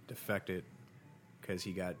defected because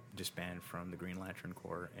he got disbanded from the Green Lantern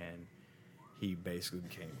Corps, and he basically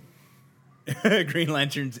became Green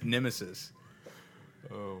Lantern's nemesis.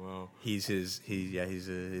 oh wow. He's his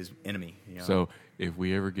enemy. So if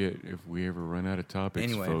we ever run out of topics,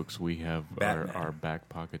 Anyway, folks, we have Batman. our back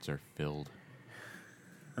pockets are filled.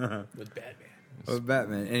 with Batman. Well,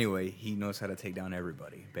 Batman. Anyway, he knows how to take down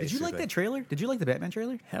everybody. Basically. Did you like that trailer? Did you like the Batman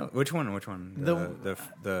trailer? Hell, which one? Which one? The Where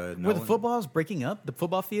the Nolan? football's breaking up, the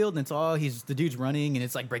football field, and it's all the dude's running, and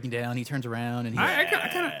it's like breaking down. He turns around, and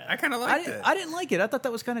I kind of liked it. I didn't like it. I thought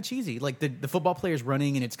that was kind of cheesy. Like the football player's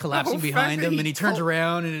running, and it's collapsing whole behind fact that him, and he turns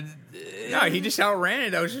around, and No, he just outran it.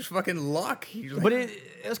 That was just fucking luck. but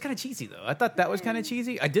it was kind of cheesy though. I thought that was kind of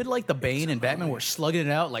cheesy. I did like the Bane and Batman were slugging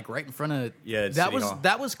it out like right in front of. Yeah, that City was Hall.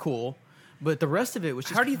 that was cool. But the rest of it was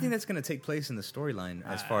just. How do you think that's going to take place in the storyline?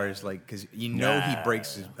 As far as like, because he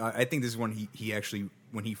breaks. I think this is when he actually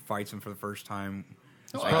when he fights him for the first time.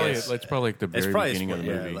 It's probably like the very beginning of the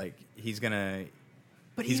movie. Like he's gonna.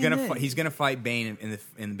 But He's even gonna then- he's gonna fight Bane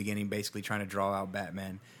in the beginning, basically trying to draw out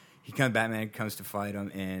Batman. Batman comes to fight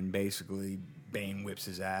him, and basically Bane whips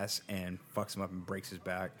his ass and fucks him up and breaks his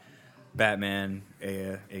back. Batman,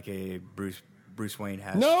 aka Bruce Wayne,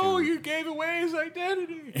 has you gave away his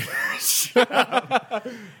identity.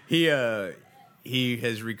 he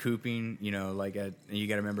has recouping. You know, like you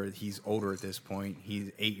got to remember he's older at this point.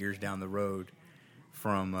 He's 8 years down the road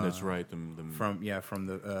from. That's right. From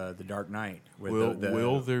the Dark Knight. With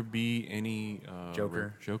Will there be any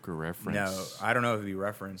Joker reference? No, I don't know if it'll be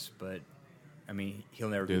referenced, but I mean he'll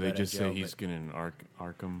never. Do be they let just out of say jail, he's getting an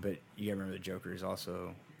Arkham? But you got to remember the Joker is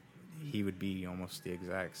also. He would be almost the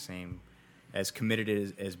exact same, as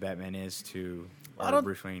committed as Batman is to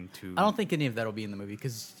Bruce Wayne. I don't think any of that will be in the movie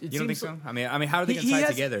because You don't think so? I mean, how are they going to tie it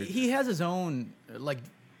together? He has his own like.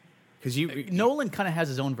 Because Nolan kind of has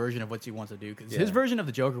his own version of what he wants to do because his version of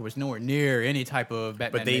the Joker was nowhere near any type of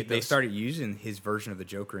Batman. But they started using his version of the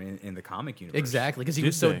Joker in the comic universe. exactly because he Did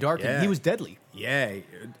was so they? dark and he was deadly. Yeah.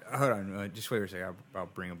 Hold on. Just wait a second. I'll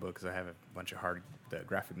bring a book because I have a bunch of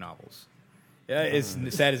graphic novels. Yeah, it's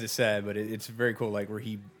sad as it's sad, but it's very cool. Like where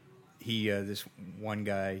he this one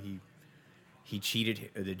guy he cheated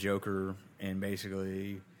the Joker and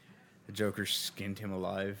basically the Joker skinned him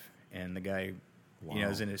alive, and the guy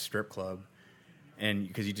is in his strip club, and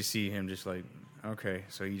because you just see him just like okay,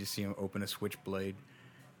 so you just see him open a switchblade,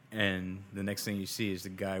 and the next thing you see is the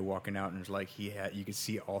guy walking out, and it's like you could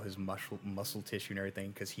see all his muscle tissue and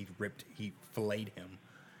everything because he filleted him.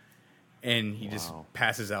 And he just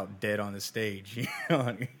passes out dead on the stage. You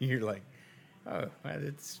know, you're like, oh,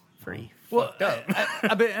 it's pretty fucked up.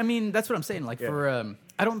 I mean, that's what I'm saying. Like for,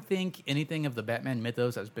 I don't think anything of the Batman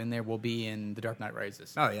mythos that's been there will be in The Dark Knight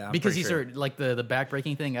Rises. Oh yeah, because these are like the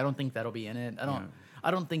backbreaking thing. I don't think that'll be in it. I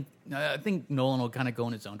don't think. I think Nolan will kind of go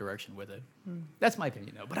in his own direction with it. That's my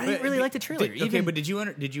opinion, though. But I didn't really like the trailer. But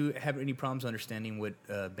did you have any problems understanding what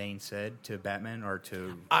Bane said to Batman or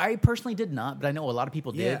to? I personally did not, but I know a lot of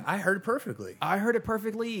people did. Yeah, I heard it perfectly. I heard it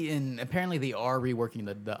perfectly, and apparently they are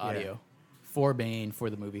reworking the audio for Bane for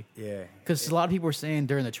the movie. Yeah, because a lot of people were saying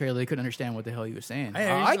during the trailer they couldn't understand what the hell he was saying.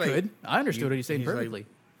 I understood what he was saying perfectly.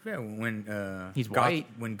 Yeah, when he's white.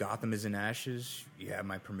 When Gotham is in ashes, you have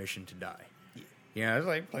my permission to die. Yeah, it's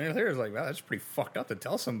like Planet Theater is like, wow, that's pretty fucked up to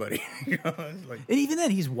tell somebody. You know, it's like, and even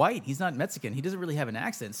then, he's white. He's not Mexican. He doesn't really have an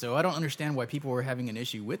accent, so I don't understand why people were having an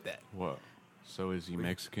issue with that. What? So is he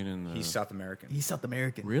Mexican in the? He's South American. He's South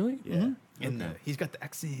American. Really? Yeah. Mm-hmm. And he's got the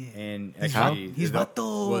accent. And He's actually, he's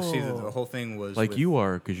vato. Well, see, the whole thing was like you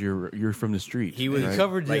are because you're from the street. He was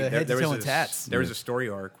covered head to toe in tats. There was a story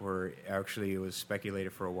arc where actually it was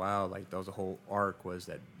speculated for a while. Like that was a whole arc was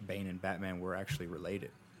that Bane and Batman were actually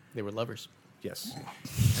related. They were lovers. Yes.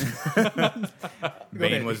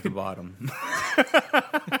 Bane was the bottom.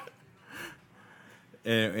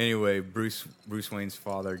 Anyway, Bruce Wayne's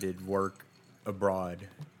father did work abroad,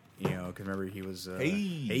 you know, because remember he was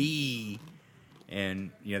hey,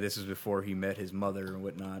 and you know this is before he met his mother and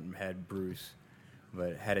whatnot and had Bruce,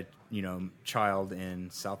 but had a child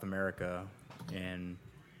in South America, and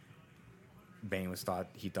Bane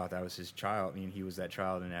thought that was his child. I mean, he was that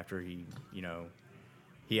child, and after him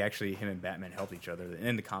and Batman helped each other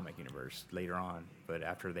in the comic universe later on, but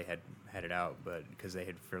after they had it out, but because they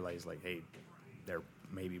had realized like, hey, they're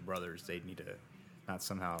maybe brothers, they need to not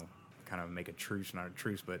somehow kind of make a truce, not a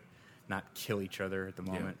truce, but not kill each other at the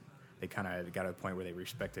moment. Yeah. They kind of got to the point where they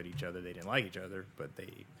respected each other. They didn't like each other, but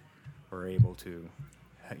they were able to,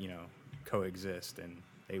 coexist, and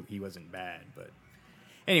he wasn't bad. But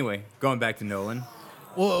anyway, going back to Nolan.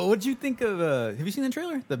 Well, what did you think of? Have you seen the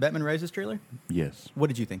trailer, the Batman Rises trailer? Yes. What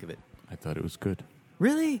did you think of it? I thought it was good.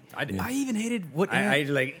 Really? I did. I even hated what I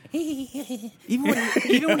like. even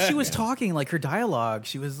when she was talking, like her dialogue,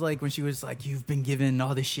 she was like when she was like, "You've been given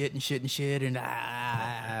all this shit and shit and shit," and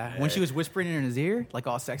when she was whispering in his ear, like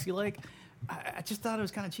all sexy, like I just thought it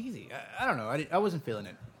was kind of cheesy. I don't know. I wasn't feeling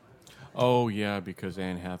it. Oh yeah, because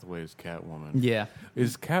Anne Hathaway is Catwoman. Yeah.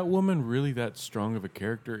 Is Catwoman really that strong of a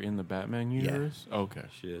character in the Batman universe? Okay.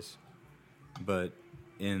 She is. But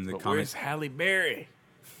in the But comics, where's Halle Berry?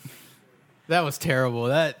 That was terrible.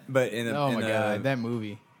 That. but in the Oh in my the, god, that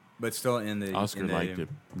movie. but still in the Oscar in the liked it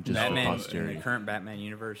just Batman for in posterity. the current Batman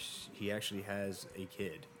universe, he actually has a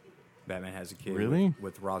kid. Batman has a kid. Really?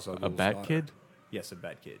 With Ra's al A Ghul's Bat daughter. Kid? Yes, a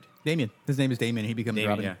Bat Kid. Damien. His name is Damien. He becomes Damien,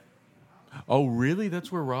 Robin. yeah. Oh really?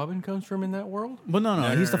 That's where Robin comes from in that world? Well, no.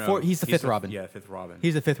 He's the fourth. He's the fifth Robin. Yeah, fifth Robin.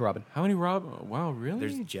 He's the fifth Robin. How many Robin? Wow, really?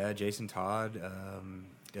 There's Jason Todd.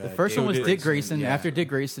 The first one was David Dick Grayson. Yeah. After Dick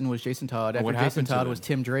Grayson was Jason Todd. After what Jason happened to Todd them? was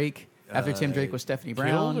Tim Drake. After Tim Drake was Stephanie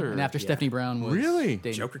Brown. or- And after yeah. Stephanie Brown was Really?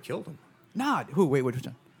 Damien. Joker killed him. Nah, who? Wait, which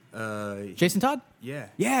one? Jason Todd? Yeah.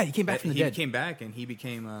 Yeah, he came back from the he dead. came back and he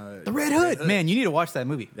became The Red Hood. Man, you need to watch that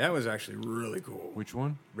movie. That was actually really cool. Which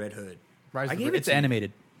one? Red Hood. Rise I of gave the- it it's to you.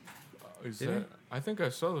 animated. Is Did that, I think I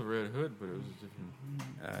saw the Red Hood, but it was a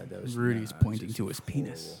different. That was Rudy's pointing just to his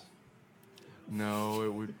penis. No,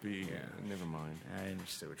 it would be. Never mind. I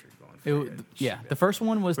understood what you're going It, for. w- yeah, the first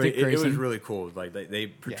one was But Dick it Grayson. was really cool. Like they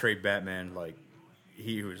portrayed Batman like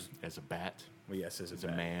he was. As a bat, Well, yes, as as a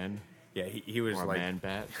bat. man, Yeah, he was or a like man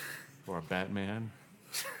bat, or a Batman.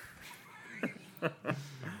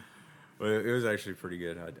 Well, it was actually pretty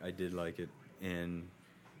good. I did like it, and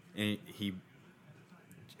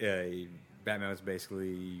Batman was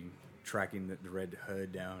basically tracking the Red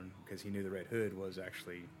Hood down because he knew the Red Hood was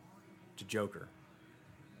actually the Joker,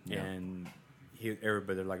 Yeah. and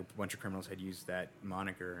everybody, like a bunch of criminals, had used that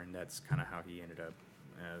moniker, and that's kind of how he ended up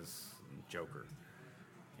as Joker.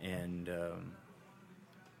 And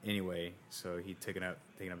anyway, so he taking up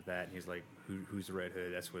that, and he's like, "Who's the Red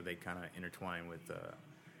Hood?" That's where they kind of intertwine with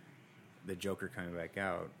the Joker coming back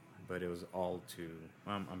out. But it was all to.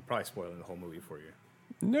 I'm probably spoiling the whole movie for you.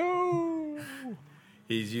 No.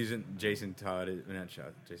 He's using Jason Todd. Not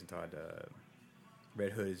Jason Todd.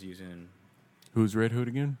 Red Hood is using Who's Red Hood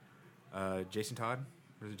again? Jason Todd.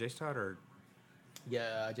 Was it Jason Todd or?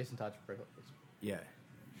 Yeah, Jason Todd. Yeah,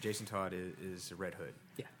 Jason Todd is Red Hood.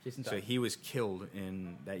 Yeah, Jason Todd. So he was killed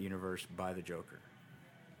in that universe by the Joker,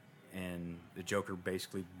 and the Joker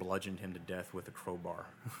basically bludgeoned him to death with a crowbar.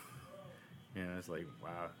 You know, it's like,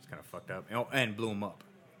 wow, it's kind of fucked up. And blew him up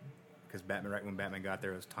because Batman. Right when Batman got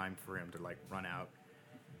there, it was time for him to like run out.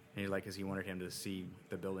 And because he wanted him to see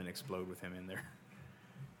the building explode with him in there.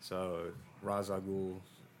 So Ra's al Ghul,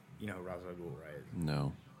 you know who Ra's al Ghul, right?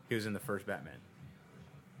 No. He was in the first Batman.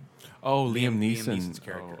 Oh, Liam Liam Neeson. Neeson's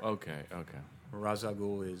character. Oh, okay. Ra's al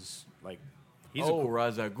Ghul is like he's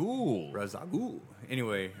Ra's al Ghul. Ra's al Ghul.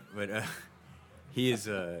 Anyway, but he's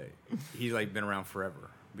like been around forever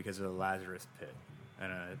because of the Lazarus Pit,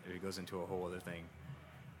 and it goes into a whole other thing.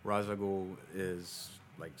 Ra's al Ghul is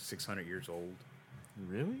like 600 years old.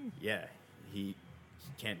 Really? Yeah, he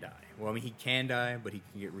can't die. Well, I mean, he can die, but he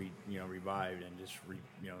can get revived and just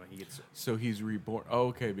he gets. So he's reborn. Oh,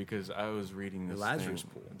 okay, because I was reading this Lazarus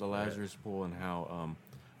thing, Pool. the Lazarus Pool, and how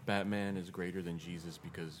Batman is greater than Jesus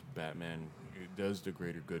because Batman does the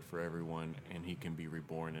greater good for everyone, and he can be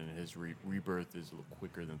reborn, and his rebirth is a little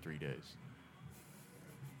quicker than 3 days.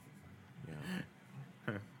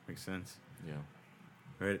 Yeah, Makes sense. yeah.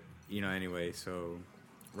 But anyway, so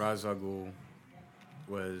Ra's al Ghul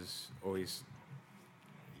was always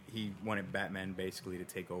he wanted Batman basically to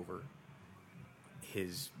take over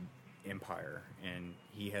his empire, and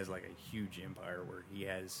he has like a huge empire where he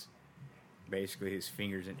has basically his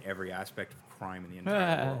fingers in every aspect of crime in the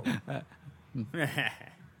entire world.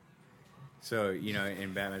 So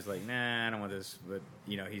and Batman's like, nah, I don't want this, but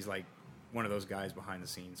he's like one of those guys behind the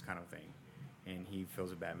scenes kind of thing, and he feels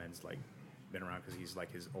that Batman's like been around because he's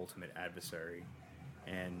like his ultimate adversary,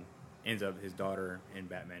 and ends up his daughter and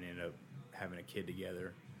Batman end up having a kid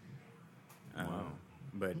together.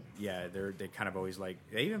 But yeah, they kind of always like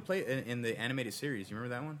they even play in the animated series. You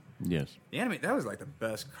remember that one? Yes. That was like the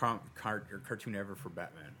best cartoon ever for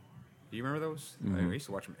Batman. Do you remember those? Mm-hmm. I used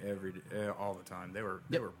to watch them all the time. They were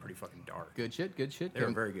pretty fucking dark. Good shit. They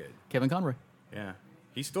were very good. Kevin Conroy. Yeah,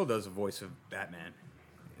 he still does the voice of Batman.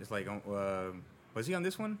 It's like, was he on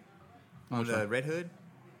this one? On the Red Hood?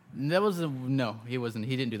 That was no, he wasn't.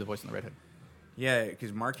 He didn't do the voice in the Red Hood. Yeah,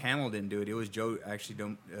 because Mark Hamill didn't do it. It was Joe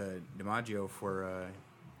DiMaggio for.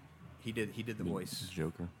 He did the voice.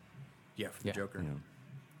 Joker. Yeah, for the Joker.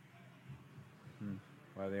 Yeah.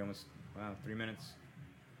 Wow, 3 minutes.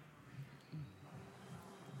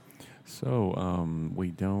 So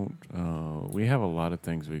we don't. We have a lot of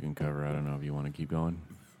things we can cover. I don't know if you want to keep going.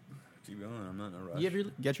 Keep going. I'm not in a rush.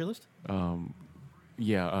 You got your list?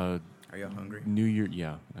 Yeah. Are you hungry? New Year.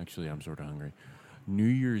 Yeah, actually, I'm sort of hungry. New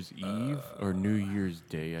Year's Eve or New Year's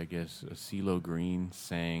Day, I guess, CeeLo Green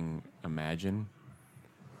sang Imagine.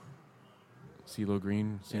 CeeLo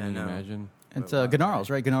Green singing no. Imagine. It's Gennar's,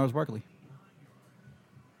 right? Gennar's Barkley.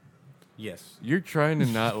 Yes. You're trying to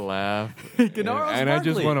not laugh. Gennar's and I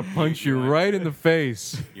just Barkley. want to punch you right in the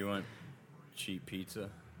face. You want cheap pizza?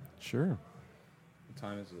 Sure. What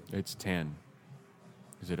time is it? It's 10.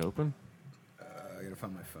 Is it open? I gotta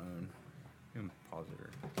find my phone. You can pause it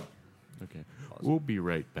or... Okay. We'll be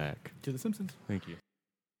right back. To The Simpsons. Thank you.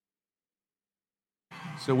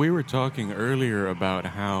 So we were talking earlier about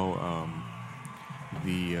how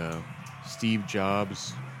the Steve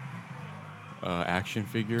Jobs action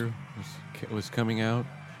figure was coming out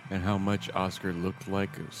and how much Oscar looked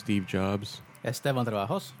like Steve Jobs. Esteban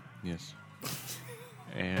Trabajos. Yes.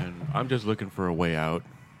 And I'm just looking for a way out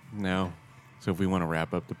now. So if we want to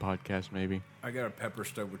wrap up the podcast, maybe. I got a pepper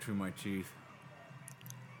stuck between my teeth.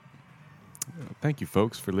 Thank you,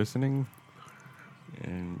 folks, for listening.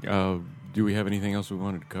 And do we have anything else we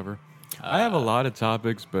wanted to cover? I have a lot of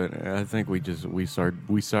topics, but I think we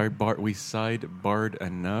sidebarred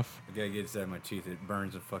enough, I gotta get this out of my teeth. It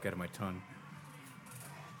burns the fuck out of my tongue.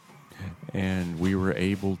 and we were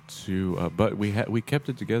able to. But we kept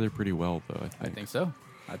it together pretty well, though. I think so.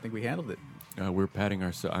 I think we handled it. We're patting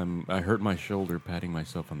ourselves. I hurt my shoulder patting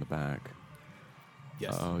myself on the back.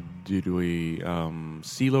 Yes. Did we?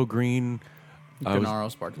 CeeLo Green.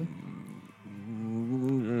 Gennar's Barkley.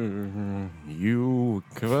 You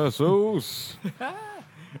Cavazos.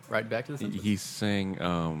 Right back to The Simpsons. He sang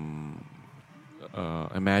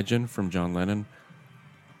Imagine from John Lennon,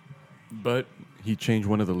 but he changed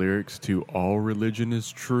one of the lyrics to "All religion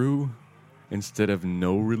is true" instead of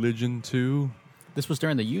 "No religion too." This was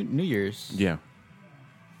during the New Year's. Yeah,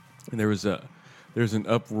 and there's an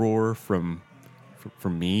uproar from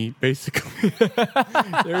me, basically.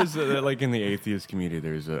 There's like in the atheist community,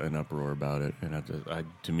 there's an uproar about it, and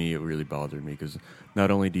to me, it really bothered me because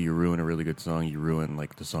not only do you ruin a really good song, you ruin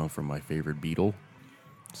like the song from my favorite Beatle.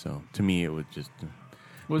 So to me, it was just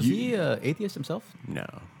Was he atheist himself? no.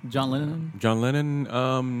 John Lennon? John Lennon,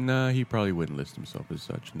 no, he probably wouldn't list himself as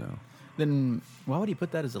such. No. Then why would he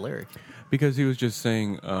put that as a lyric? Because he was just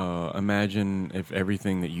saying, imagine if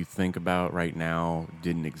everything that you think about right now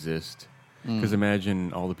didn't exist. Because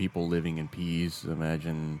imagine all the people living in peace.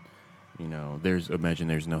 Imagine, there's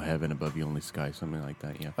no heaven above you, only sky, something like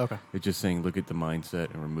that. Yeah. Okay. It's just saying, look at the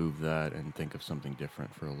mindset and remove that and think of something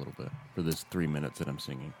different for a little bit for this 3 minutes that I'm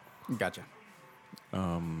singing. Gotcha.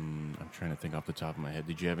 I'm trying to think off the top of my head.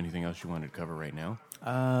 Did you have anything else you wanted to cover right now?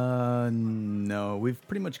 No. We've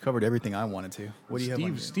pretty much covered everything I wanted to. What do you have on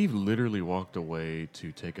here? Steve literally walked away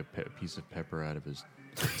to take a piece of pepper out of his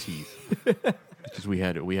teeth because we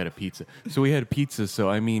had a pizza. So we had pizza. So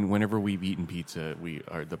I mean, whenever we've eaten pizza,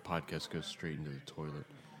 the podcast goes straight into the toilet.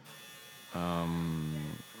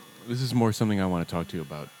 This is more something I want to talk to you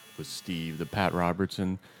about with Steve. The Pat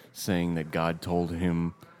Robertson saying that God told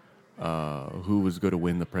him who was going to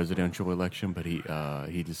win the presidential election, but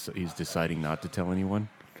he's deciding not to tell anyone.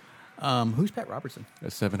 Who's Pat Robertson?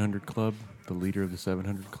 A 700 Club, the leader of the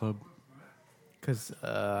 700 Club. Because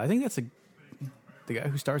I think that's the guy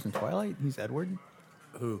who stars in Twilight. He's Edward.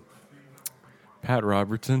 Who? Pat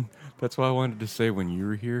Robertson. That's why I wanted to say when you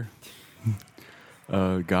were here.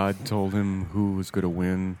 God told him who was going to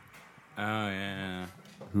win. Oh, yeah.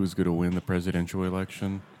 Who was going to win the presidential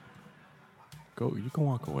election. You can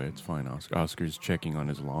walk away. It's fine, Oscar. Oscar's checking on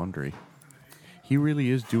his laundry. He really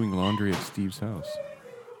is doing laundry at Steve's house.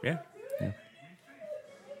 Yeah? Yeah.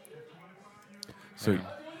 So I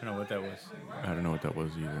don't know what that was. I don't know what that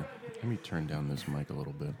was either. Let me turn down this mic a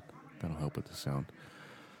little bit. That'll help with the sound.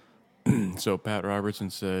 So Pat Robertson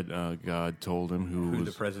said God told him Who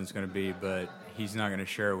the president's going to be, but he's not going to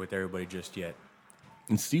share it with everybody just yet.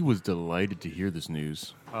 And Steve was delighted to hear this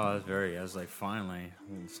news. Oh, I was like, finally.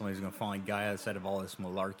 Somebody's going to finally guy outside of all this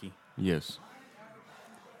malarkey. Yes.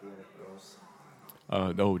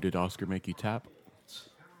 Did Oscar make you tap?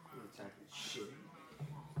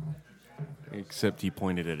 Except he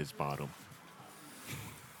pointed at his bottom.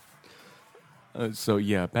 So,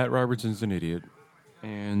 yeah, Pat Robertson's an idiot.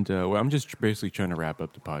 And I'm just basically trying to wrap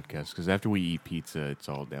up the podcast because after we eat pizza, it's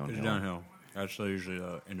all downhill. It's downhill. That's usually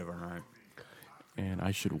the end of our night. And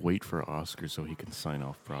I should wait for Oscar so he can sign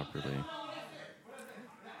off properly.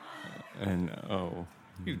 And,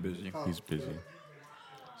 He's busy. He's busy.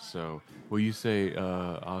 So, will you say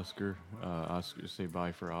Oscar? Oscar, say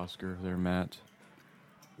bye for Oscar there, Matt.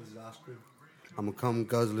 This is Oscar. I'm gonna come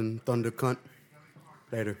guzzling thunder cunt.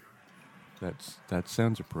 Later. That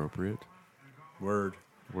sounds appropriate. Word.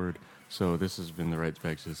 So this has been the Right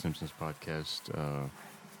Back to the Simpsons podcast.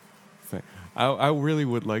 I really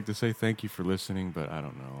would like to say thank you for listening, but I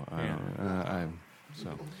don't know.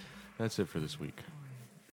 So that's it for this week.